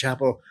Calvary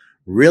Chapel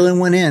reeling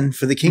one in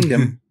for the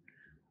kingdom,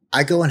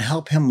 I go and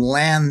help him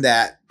land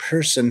that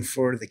person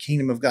for the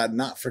kingdom of God,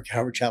 not for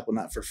Calvary Chapel,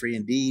 not for Free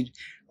Indeed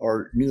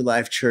or New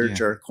Life Church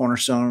or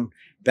Cornerstone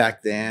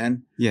back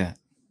then. Yeah.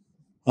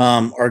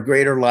 Or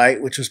Greater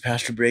Light, which was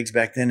Pastor Briggs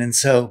back then. And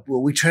so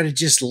we try to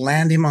just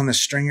land him on the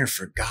stringer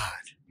for God.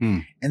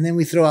 And then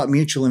we throw out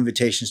mutual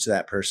invitations to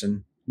that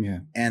person. Yeah.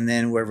 And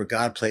then wherever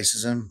God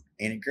places him,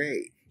 ain't it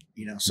great?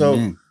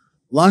 So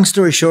long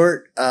story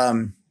short, I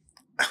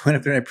went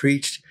up there and I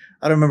preached.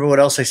 I don't remember what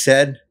else I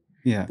said.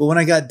 Yeah. But when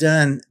I got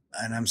done,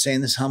 and I'm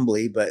saying this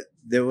humbly, but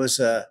there was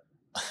a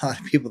lot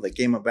of people that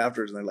came up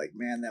afterwards and they're like,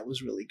 man, that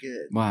was really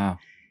good. Wow.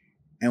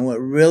 And what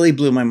really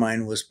blew my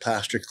mind was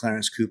Pastor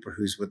Clarence Cooper,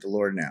 who's with the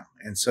Lord now.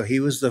 And so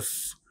he was the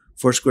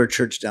Four Square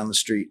Church down the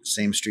street,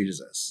 same street as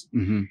us.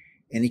 Mm-hmm.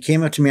 And he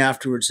came up to me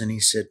afterwards and he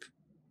said,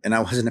 and I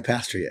wasn't a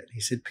pastor yet. He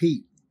said,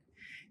 Pete,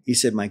 he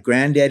said, my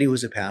granddaddy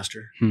was a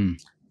pastor.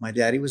 My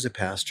daddy was a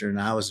pastor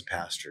and I was a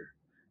pastor.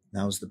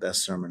 And that was the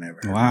best sermon I ever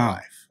heard in my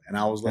life. And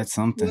I was like, that's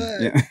something.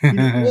 What?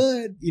 Yeah.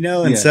 What? You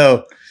know, and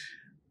so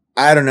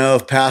I don't know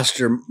if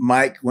Pastor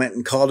Mike went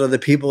and called other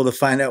people to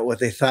find out what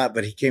they thought,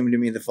 but he came to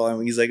me the following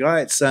week. He's like, all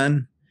right,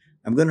 son,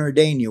 I'm going to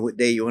ordain you. What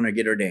day you want to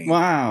get ordained?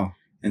 Wow.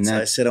 And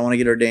so I said, I want to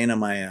get ordained on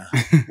my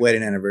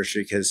wedding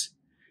anniversary because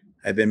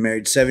I've been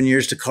married 7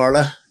 years to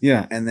Carla.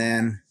 Yeah. And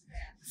then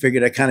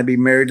figured I'd kind of be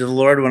married to the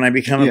Lord when I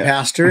become a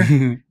pastor.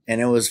 And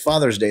it was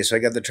Father's Day, so I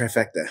got the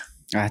trifecta.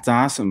 That's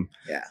awesome.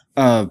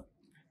 Yeah.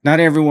 Not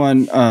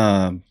everyone,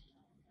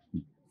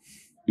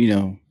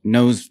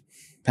 knows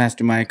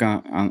Pastor Mike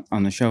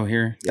on the show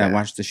here that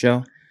watched the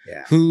show.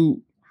 Yeah.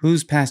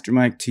 Who's Pastor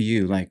Mike to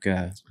you? Like,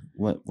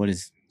 what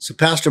is? So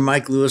Pastor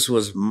Mike Lewis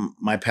was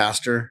my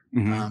pastor.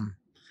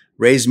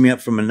 Raised me up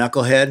from a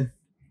knucklehead.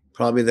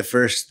 Probably the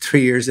first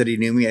 3 years that he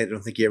knew me, I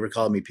don't think he ever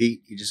called me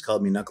Pete. He just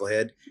called me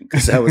Knucklehead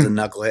because I was a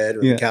knucklehead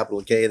with a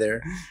capital K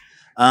there.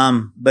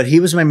 But he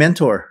was my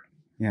mentor.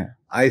 Yeah.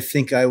 I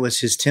think I was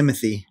his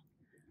Timothy,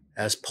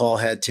 as Paul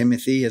had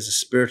Timothy as a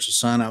spiritual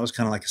son. I was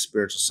kind of like a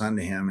spiritual son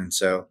to him. And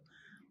so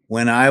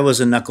when I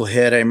was a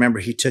knucklehead, I remember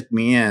he took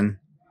me in.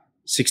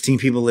 16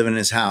 people live in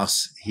his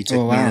house. He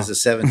took me in as the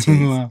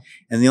 17th. Wow.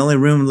 And the only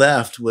room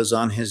left was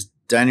on his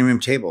dining room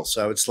table.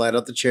 So I would slide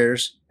out the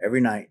chairs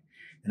every night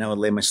and I would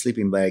lay my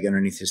sleeping bag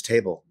underneath his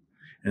table.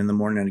 And in the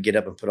morning I'd get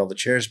up and put all the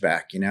chairs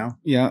back, you know?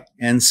 Yeah.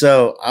 And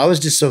so I was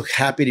just so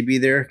happy to be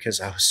there because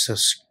I was so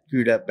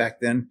screwed up back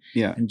then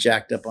and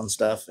jacked up on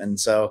stuff. And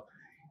so,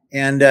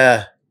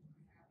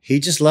 he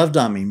just loved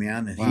on me,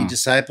 man. And he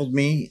discipled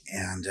me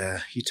and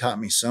he taught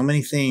me so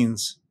many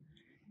things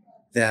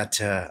that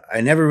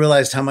I never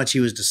realized how much he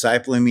was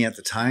discipling me at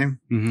the time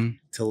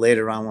till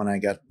later on when I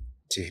got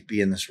to be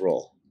in this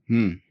role.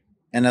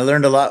 And I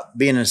learned a lot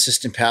being an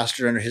assistant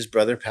pastor under his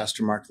brother,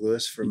 Pastor Mark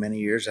Lewis, for many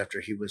years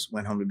after he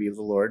went home to be with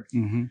the Lord.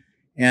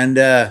 And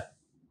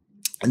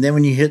then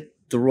when you hit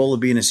the role of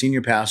being a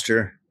senior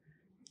pastor,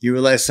 you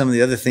realize some of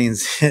the other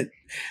things,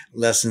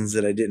 lessons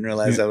that I didn't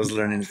realize I was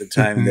learning at the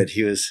time that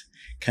he was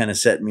kind of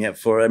setting me up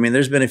for. I mean,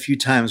 there's been a few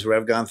times where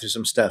I've gone through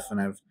some stuff and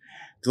I've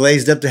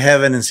glazed up to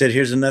heaven and said,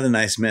 here's another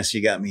nice mess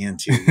you got me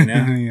into, you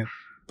know?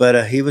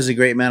 But he was a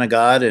great man of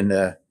God. And,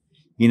 the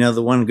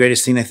one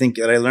greatest thing I think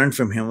that I learned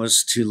from him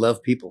was to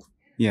love people.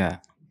 Yeah.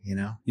 You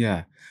know?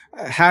 Yeah.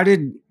 How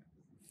did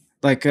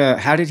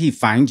he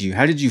find you?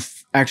 How did you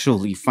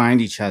actually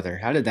find each other?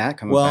 How did that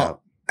come about?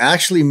 Well,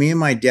 actually, me and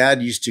my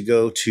dad used to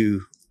go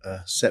to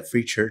Set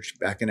Free Church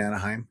back in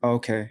Anaheim.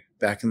 Okay.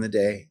 Back in the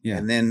day. Yeah.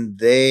 And then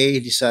they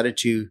decided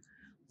to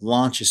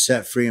launch a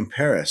Set Free in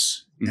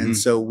Perez. And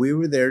so we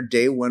were there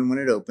day one when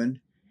it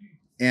opened.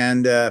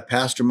 And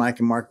Pastor Mike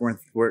and Mark weren't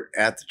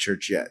at the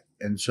church yet.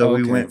 And so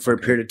we went for a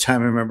period of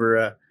time. I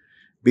remember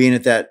being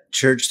at that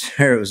church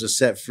there. It was a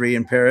Set Free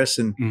in Paris.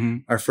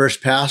 And our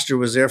first pastor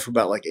was there for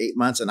about like 8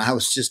 months. And I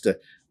was just a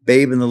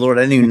babe in the Lord.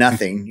 I knew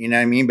nothing, you know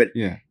what I mean? But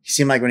he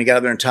seemed like when he got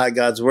up there and taught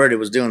God's word, it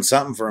was doing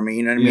something for me,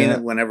 you know what I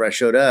mean? Whenever I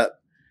showed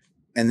up.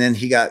 And then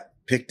he got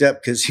picked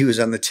up because he was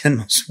on the 10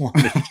 most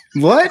wanted.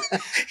 What?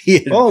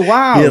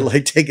 Wow. He had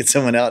like taken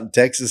someone out in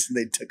Texas and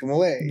they took him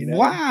away. You know?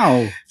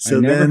 Wow. So I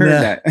never heard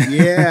that.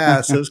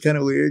 Yeah. So it was kind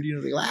of weird. You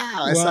know, like,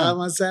 wow, I saw him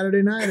on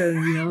Saturday night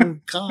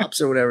and,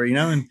 cops or whatever,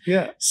 And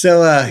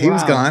so he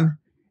was gone.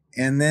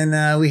 And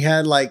then we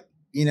had like,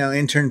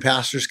 intern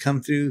pastors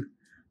come through,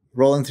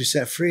 rolling through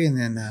Set Free. And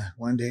then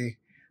one day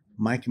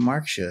Mike and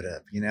Mark showed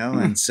up,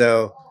 and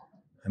so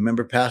I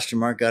remember Pastor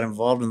Mark got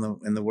involved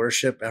in the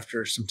worship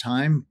after some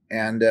time,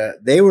 and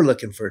they were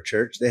looking for a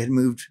church. They had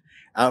moved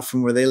out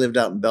from where they lived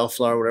out in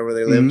Bellflower, wherever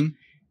they lived,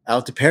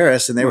 out to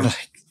Paris, and they were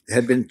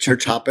had been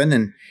church hopping,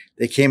 and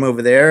they came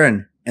over there,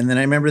 and then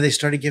I remember they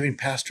started giving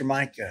Pastor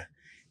Mike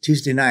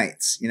Tuesday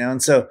nights,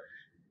 and so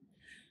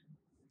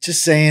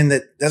just saying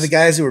that the other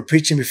guys that were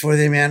preaching before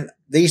they, man,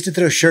 they used to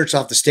throw shirts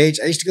off the stage.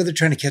 I used to go there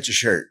trying to catch a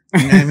shirt.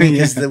 You know what I mean?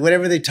 Because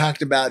whatever they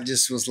talked about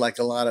just was like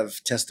a lot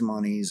of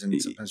testimonies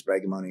and sometimes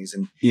braggamonies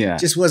and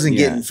just wasn't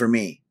getting for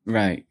me.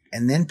 Right.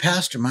 And then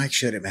Pastor Mike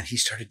showed up, and he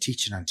started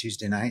teaching on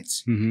Tuesday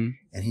nights. And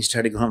he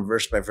started going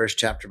verse by verse,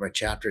 chapter by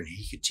chapter, and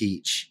he could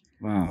teach.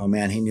 Wow. Oh,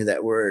 man, he knew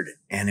that word.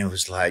 And it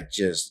was like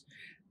just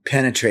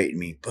penetrating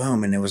me.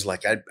 Boom. And it was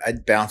like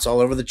I'd bounce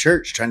all over the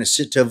church trying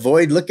to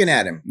avoid looking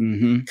at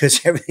him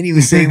because everything he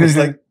was saying was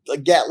like a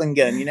Gatling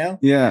gun,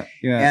 Yeah.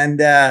 And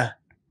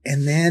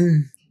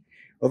then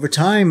over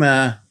time,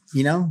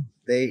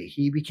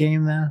 he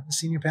became the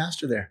senior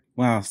pastor there.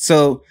 Wow.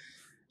 So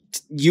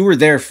you were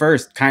there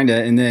first, kind of,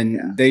 and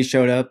then they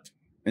showed up,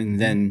 and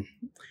then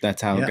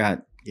that's how it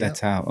got.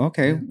 That's how.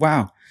 Okay. Yeah.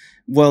 Wow.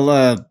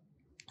 Well,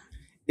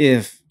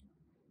 if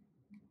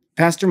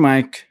Pastor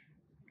Mike,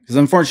 because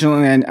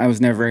unfortunately I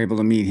was never able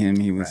to meet him.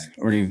 He was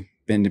already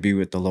been to be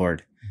with the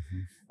Lord.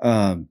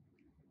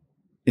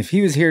 If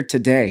he was here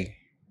today,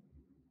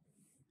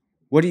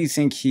 what do you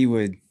think he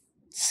would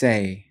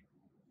say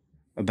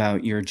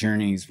about your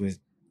journeys with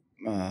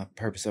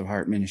Purpose of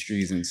Heart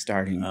Ministries and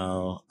starting?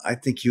 Oh, I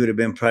think he would have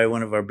been probably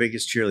one of our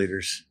biggest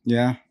cheerleaders.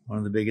 Yeah. One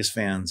of the biggest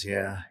fans.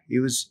 Yeah.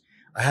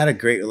 I had a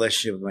great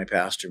relationship with my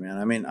pastor, man.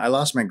 I mean, I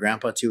lost my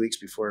grandpa 2 weeks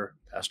before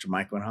Pastor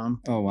Mike went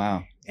home. Oh,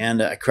 wow.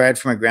 And I cried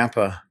for my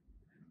grandpa,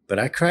 but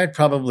I cried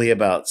probably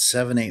about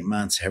 7-8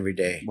 months every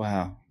day.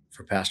 Wow.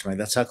 For Pastor Mike.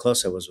 That's how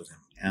close I was with him.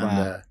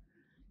 And,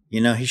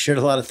 you know, he shared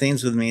a lot of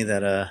things with me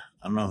that, I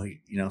don't know,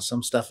 you know,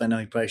 some stuff I know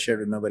he probably shared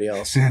with nobody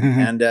else.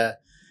 And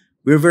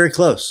we were very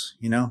close,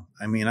 you know.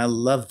 I mean, I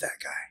loved that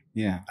guy.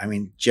 Yeah. I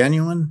mean,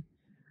 genuine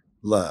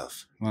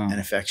love and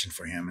affection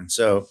for him. And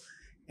so,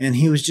 and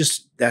he was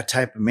just that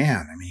type of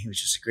man. I mean, he was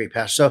just a great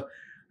pastor. So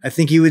I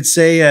think he would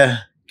say,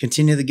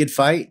 continue the good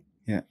fight.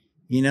 Yeah.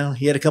 You know,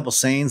 he had a couple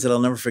sayings that I'll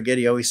never forget.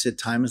 He always said,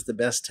 time is the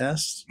best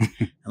test.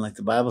 And like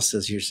the Bible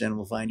says, your sin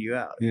will find you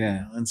out. Yeah. You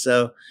know? And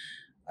so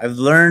I've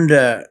learned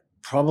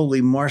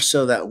probably more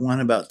so that one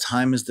about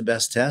time is the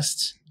best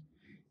test,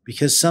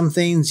 because some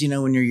things, you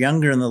know, when you're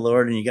younger in the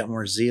Lord and you got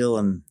more zeal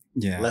and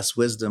less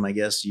wisdom, I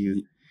guess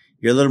you're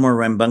a little more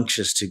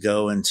rambunctious to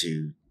go and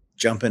to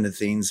jump into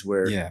things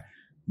where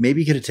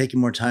maybe you could have taken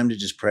more time to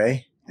just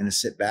pray and to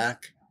sit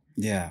back.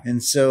 Yeah.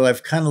 And so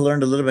I've kind of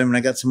learned a little bit. I mean, I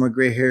got some more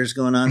gray hairs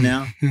going on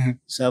now.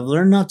 So I've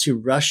learned not to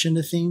rush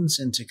into things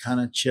and to kind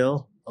of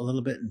chill a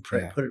little bit and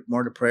pray, put it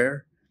more to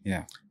prayer.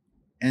 Yeah.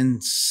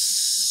 And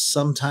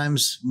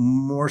sometimes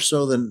more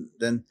so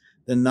than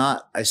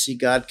not, I see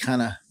God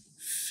kind of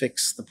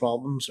fix the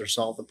problems or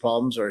solve the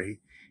problems, or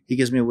he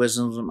gives me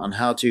wisdom on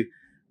how to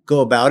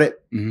go about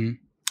it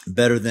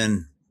better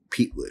than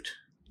Pete would.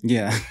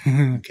 Yeah.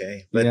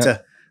 Okay.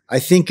 But I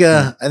think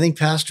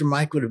Pastor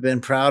Mike would have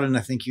been proud, and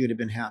I think he would have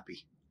been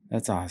happy.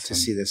 That's awesome to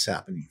see this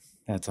happening.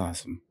 That's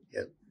awesome.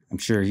 Yep. I'm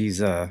sure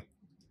he's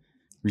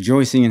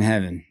rejoicing in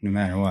heaven no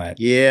matter what.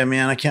 Yeah,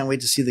 man. I can't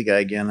wait to see the guy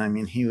again. I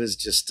mean, he was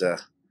just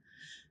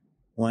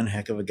one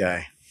heck of a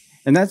guy.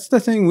 And that's the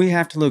thing we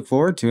have to look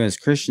forward to as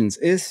Christians,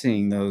 is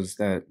seeing those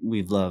that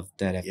we've loved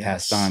that have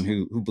passed on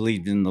who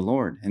believed in the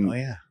Lord. And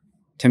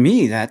to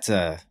me, that's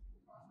a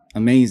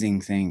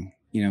amazing thing,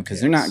 you know,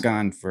 because they're not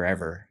gone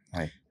forever.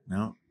 Like,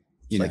 no.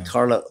 Like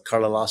Carla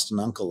lost an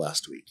uncle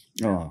last week.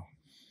 Oh.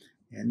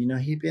 And, you know,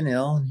 he'd been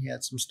ill and he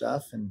had some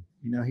stuff, and,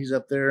 you know, he's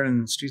up there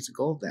in the streets of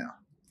gold now.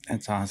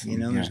 That's awesome. You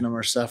know, there's no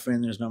more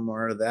suffering. There's no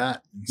more of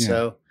that. And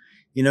so,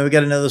 you know, we got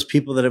to know those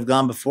people that have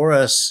gone before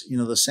us, you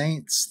know, the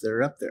saints,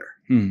 they're up there.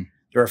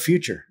 They're our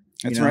future.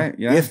 That's you know, right.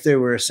 Yeah. If they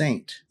were a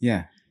saint.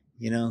 Yeah.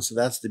 You know, so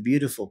that's the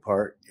beautiful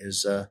part,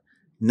 is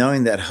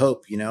knowing that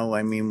hope. You know,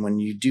 I mean, when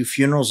you do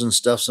funerals and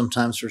stuff,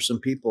 sometimes for some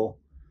people,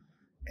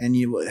 and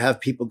you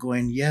have people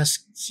going,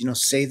 yes, you know,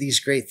 say these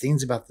great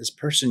things about this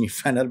person. You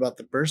find out about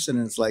the person,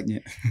 and it's like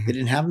they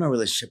didn't have no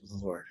relationship with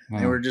the Lord. Wow.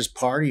 They were just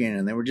partying,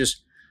 and they were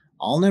just,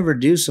 I'll never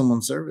do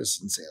someone's service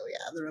and say, oh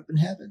yeah, they're up in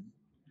heaven.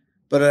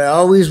 But I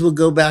always will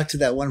go back to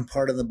that one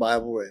part of the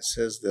Bible where it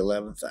says the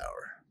 11th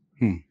hour.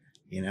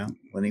 You know,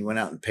 when he went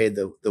out and paid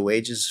the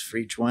wages for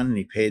each one, and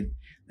he paid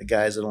the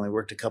guys that only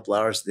worked a couple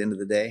hours at the end of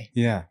the day.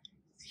 Yeah.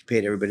 He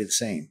paid everybody the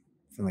same,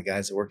 from the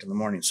guys that worked in the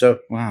morning. So,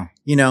 wow.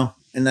 You know,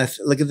 and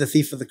look at the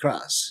thief of the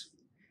cross.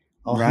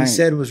 All he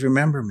said was,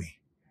 remember me.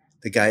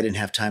 The guy didn't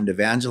have time to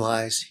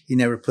evangelize. He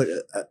never put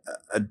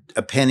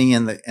a penny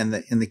in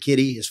the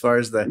kitty as far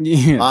as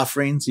the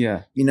offerings.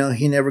 Yeah. You know,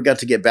 he never got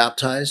to get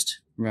baptized.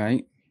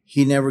 Right.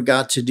 He never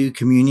got to do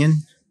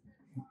communion.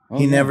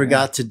 He never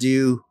got to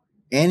do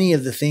any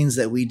of the things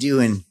that we do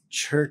in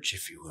church,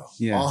 if you will.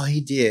 Yeah. All he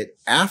did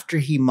after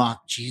he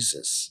mocked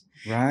Jesus,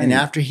 and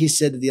after he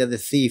said to the other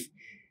thief,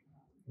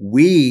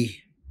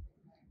 we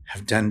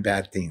have done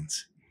bad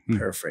things,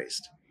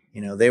 paraphrased.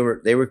 You know, they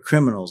were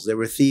criminals. They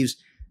were thieves.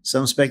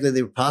 Some speculate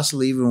they were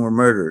possibly even were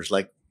murderers,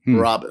 like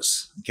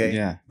Barabbas. Okay.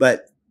 Yeah.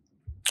 But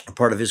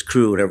part of his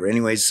crew, whatever.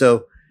 Anyway,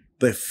 so,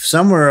 but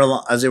somewhere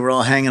along, as they were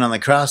all hanging on the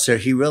cross there,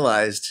 he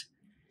realized,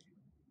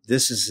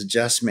 this is a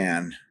just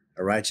man,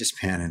 a righteous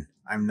man, and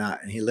I'm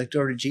not. And he looked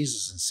over to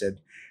Jesus and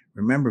said,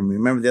 remember me.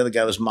 Remember, the other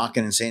guy was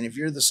mocking and saying, if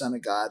you're the Son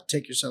of God,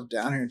 take yourself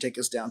down here and take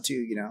us down too,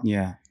 you know?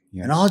 Yeah.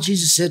 Yeah. And all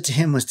Jesus said to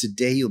him was,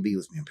 today you'll be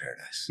with me in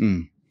paradise.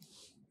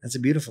 That's a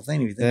beautiful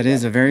thing. If you think that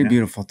is a very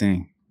beautiful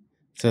thing.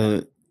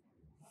 So,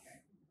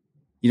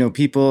 you know,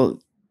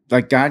 people,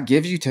 like, God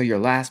gives you till your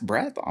last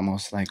breath,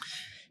 almost like.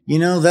 You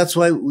know, that's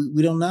why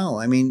we don't know.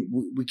 I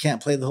mean, we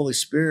can't play the Holy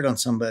Spirit on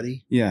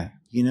somebody. Yeah.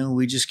 You know,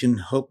 we just can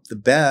hope the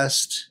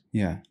best.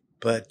 Yeah.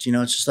 But, you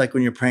know, it's just like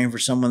when you're praying for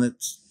someone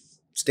that's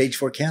stage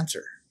 4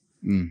 cancer.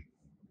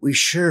 We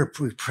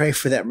pray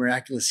for that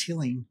miraculous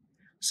healing.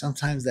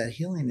 Sometimes that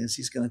healing is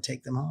he's going to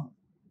take them home.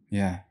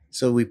 Yeah.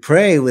 So we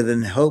pray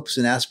within hopes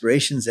and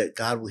aspirations that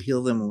God will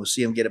heal them and we'll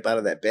see them get up out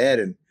of that bed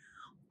and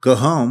go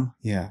home.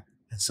 Yeah.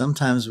 And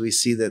sometimes we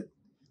see that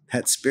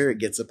spirit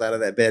gets up out of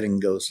that bed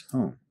and goes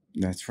home.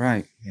 That's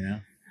right.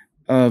 You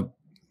know,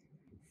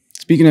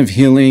 speaking of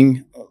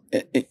healing,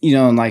 you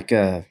know, like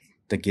the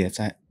gifts,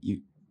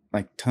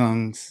 like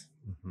tongues,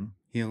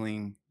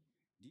 healing.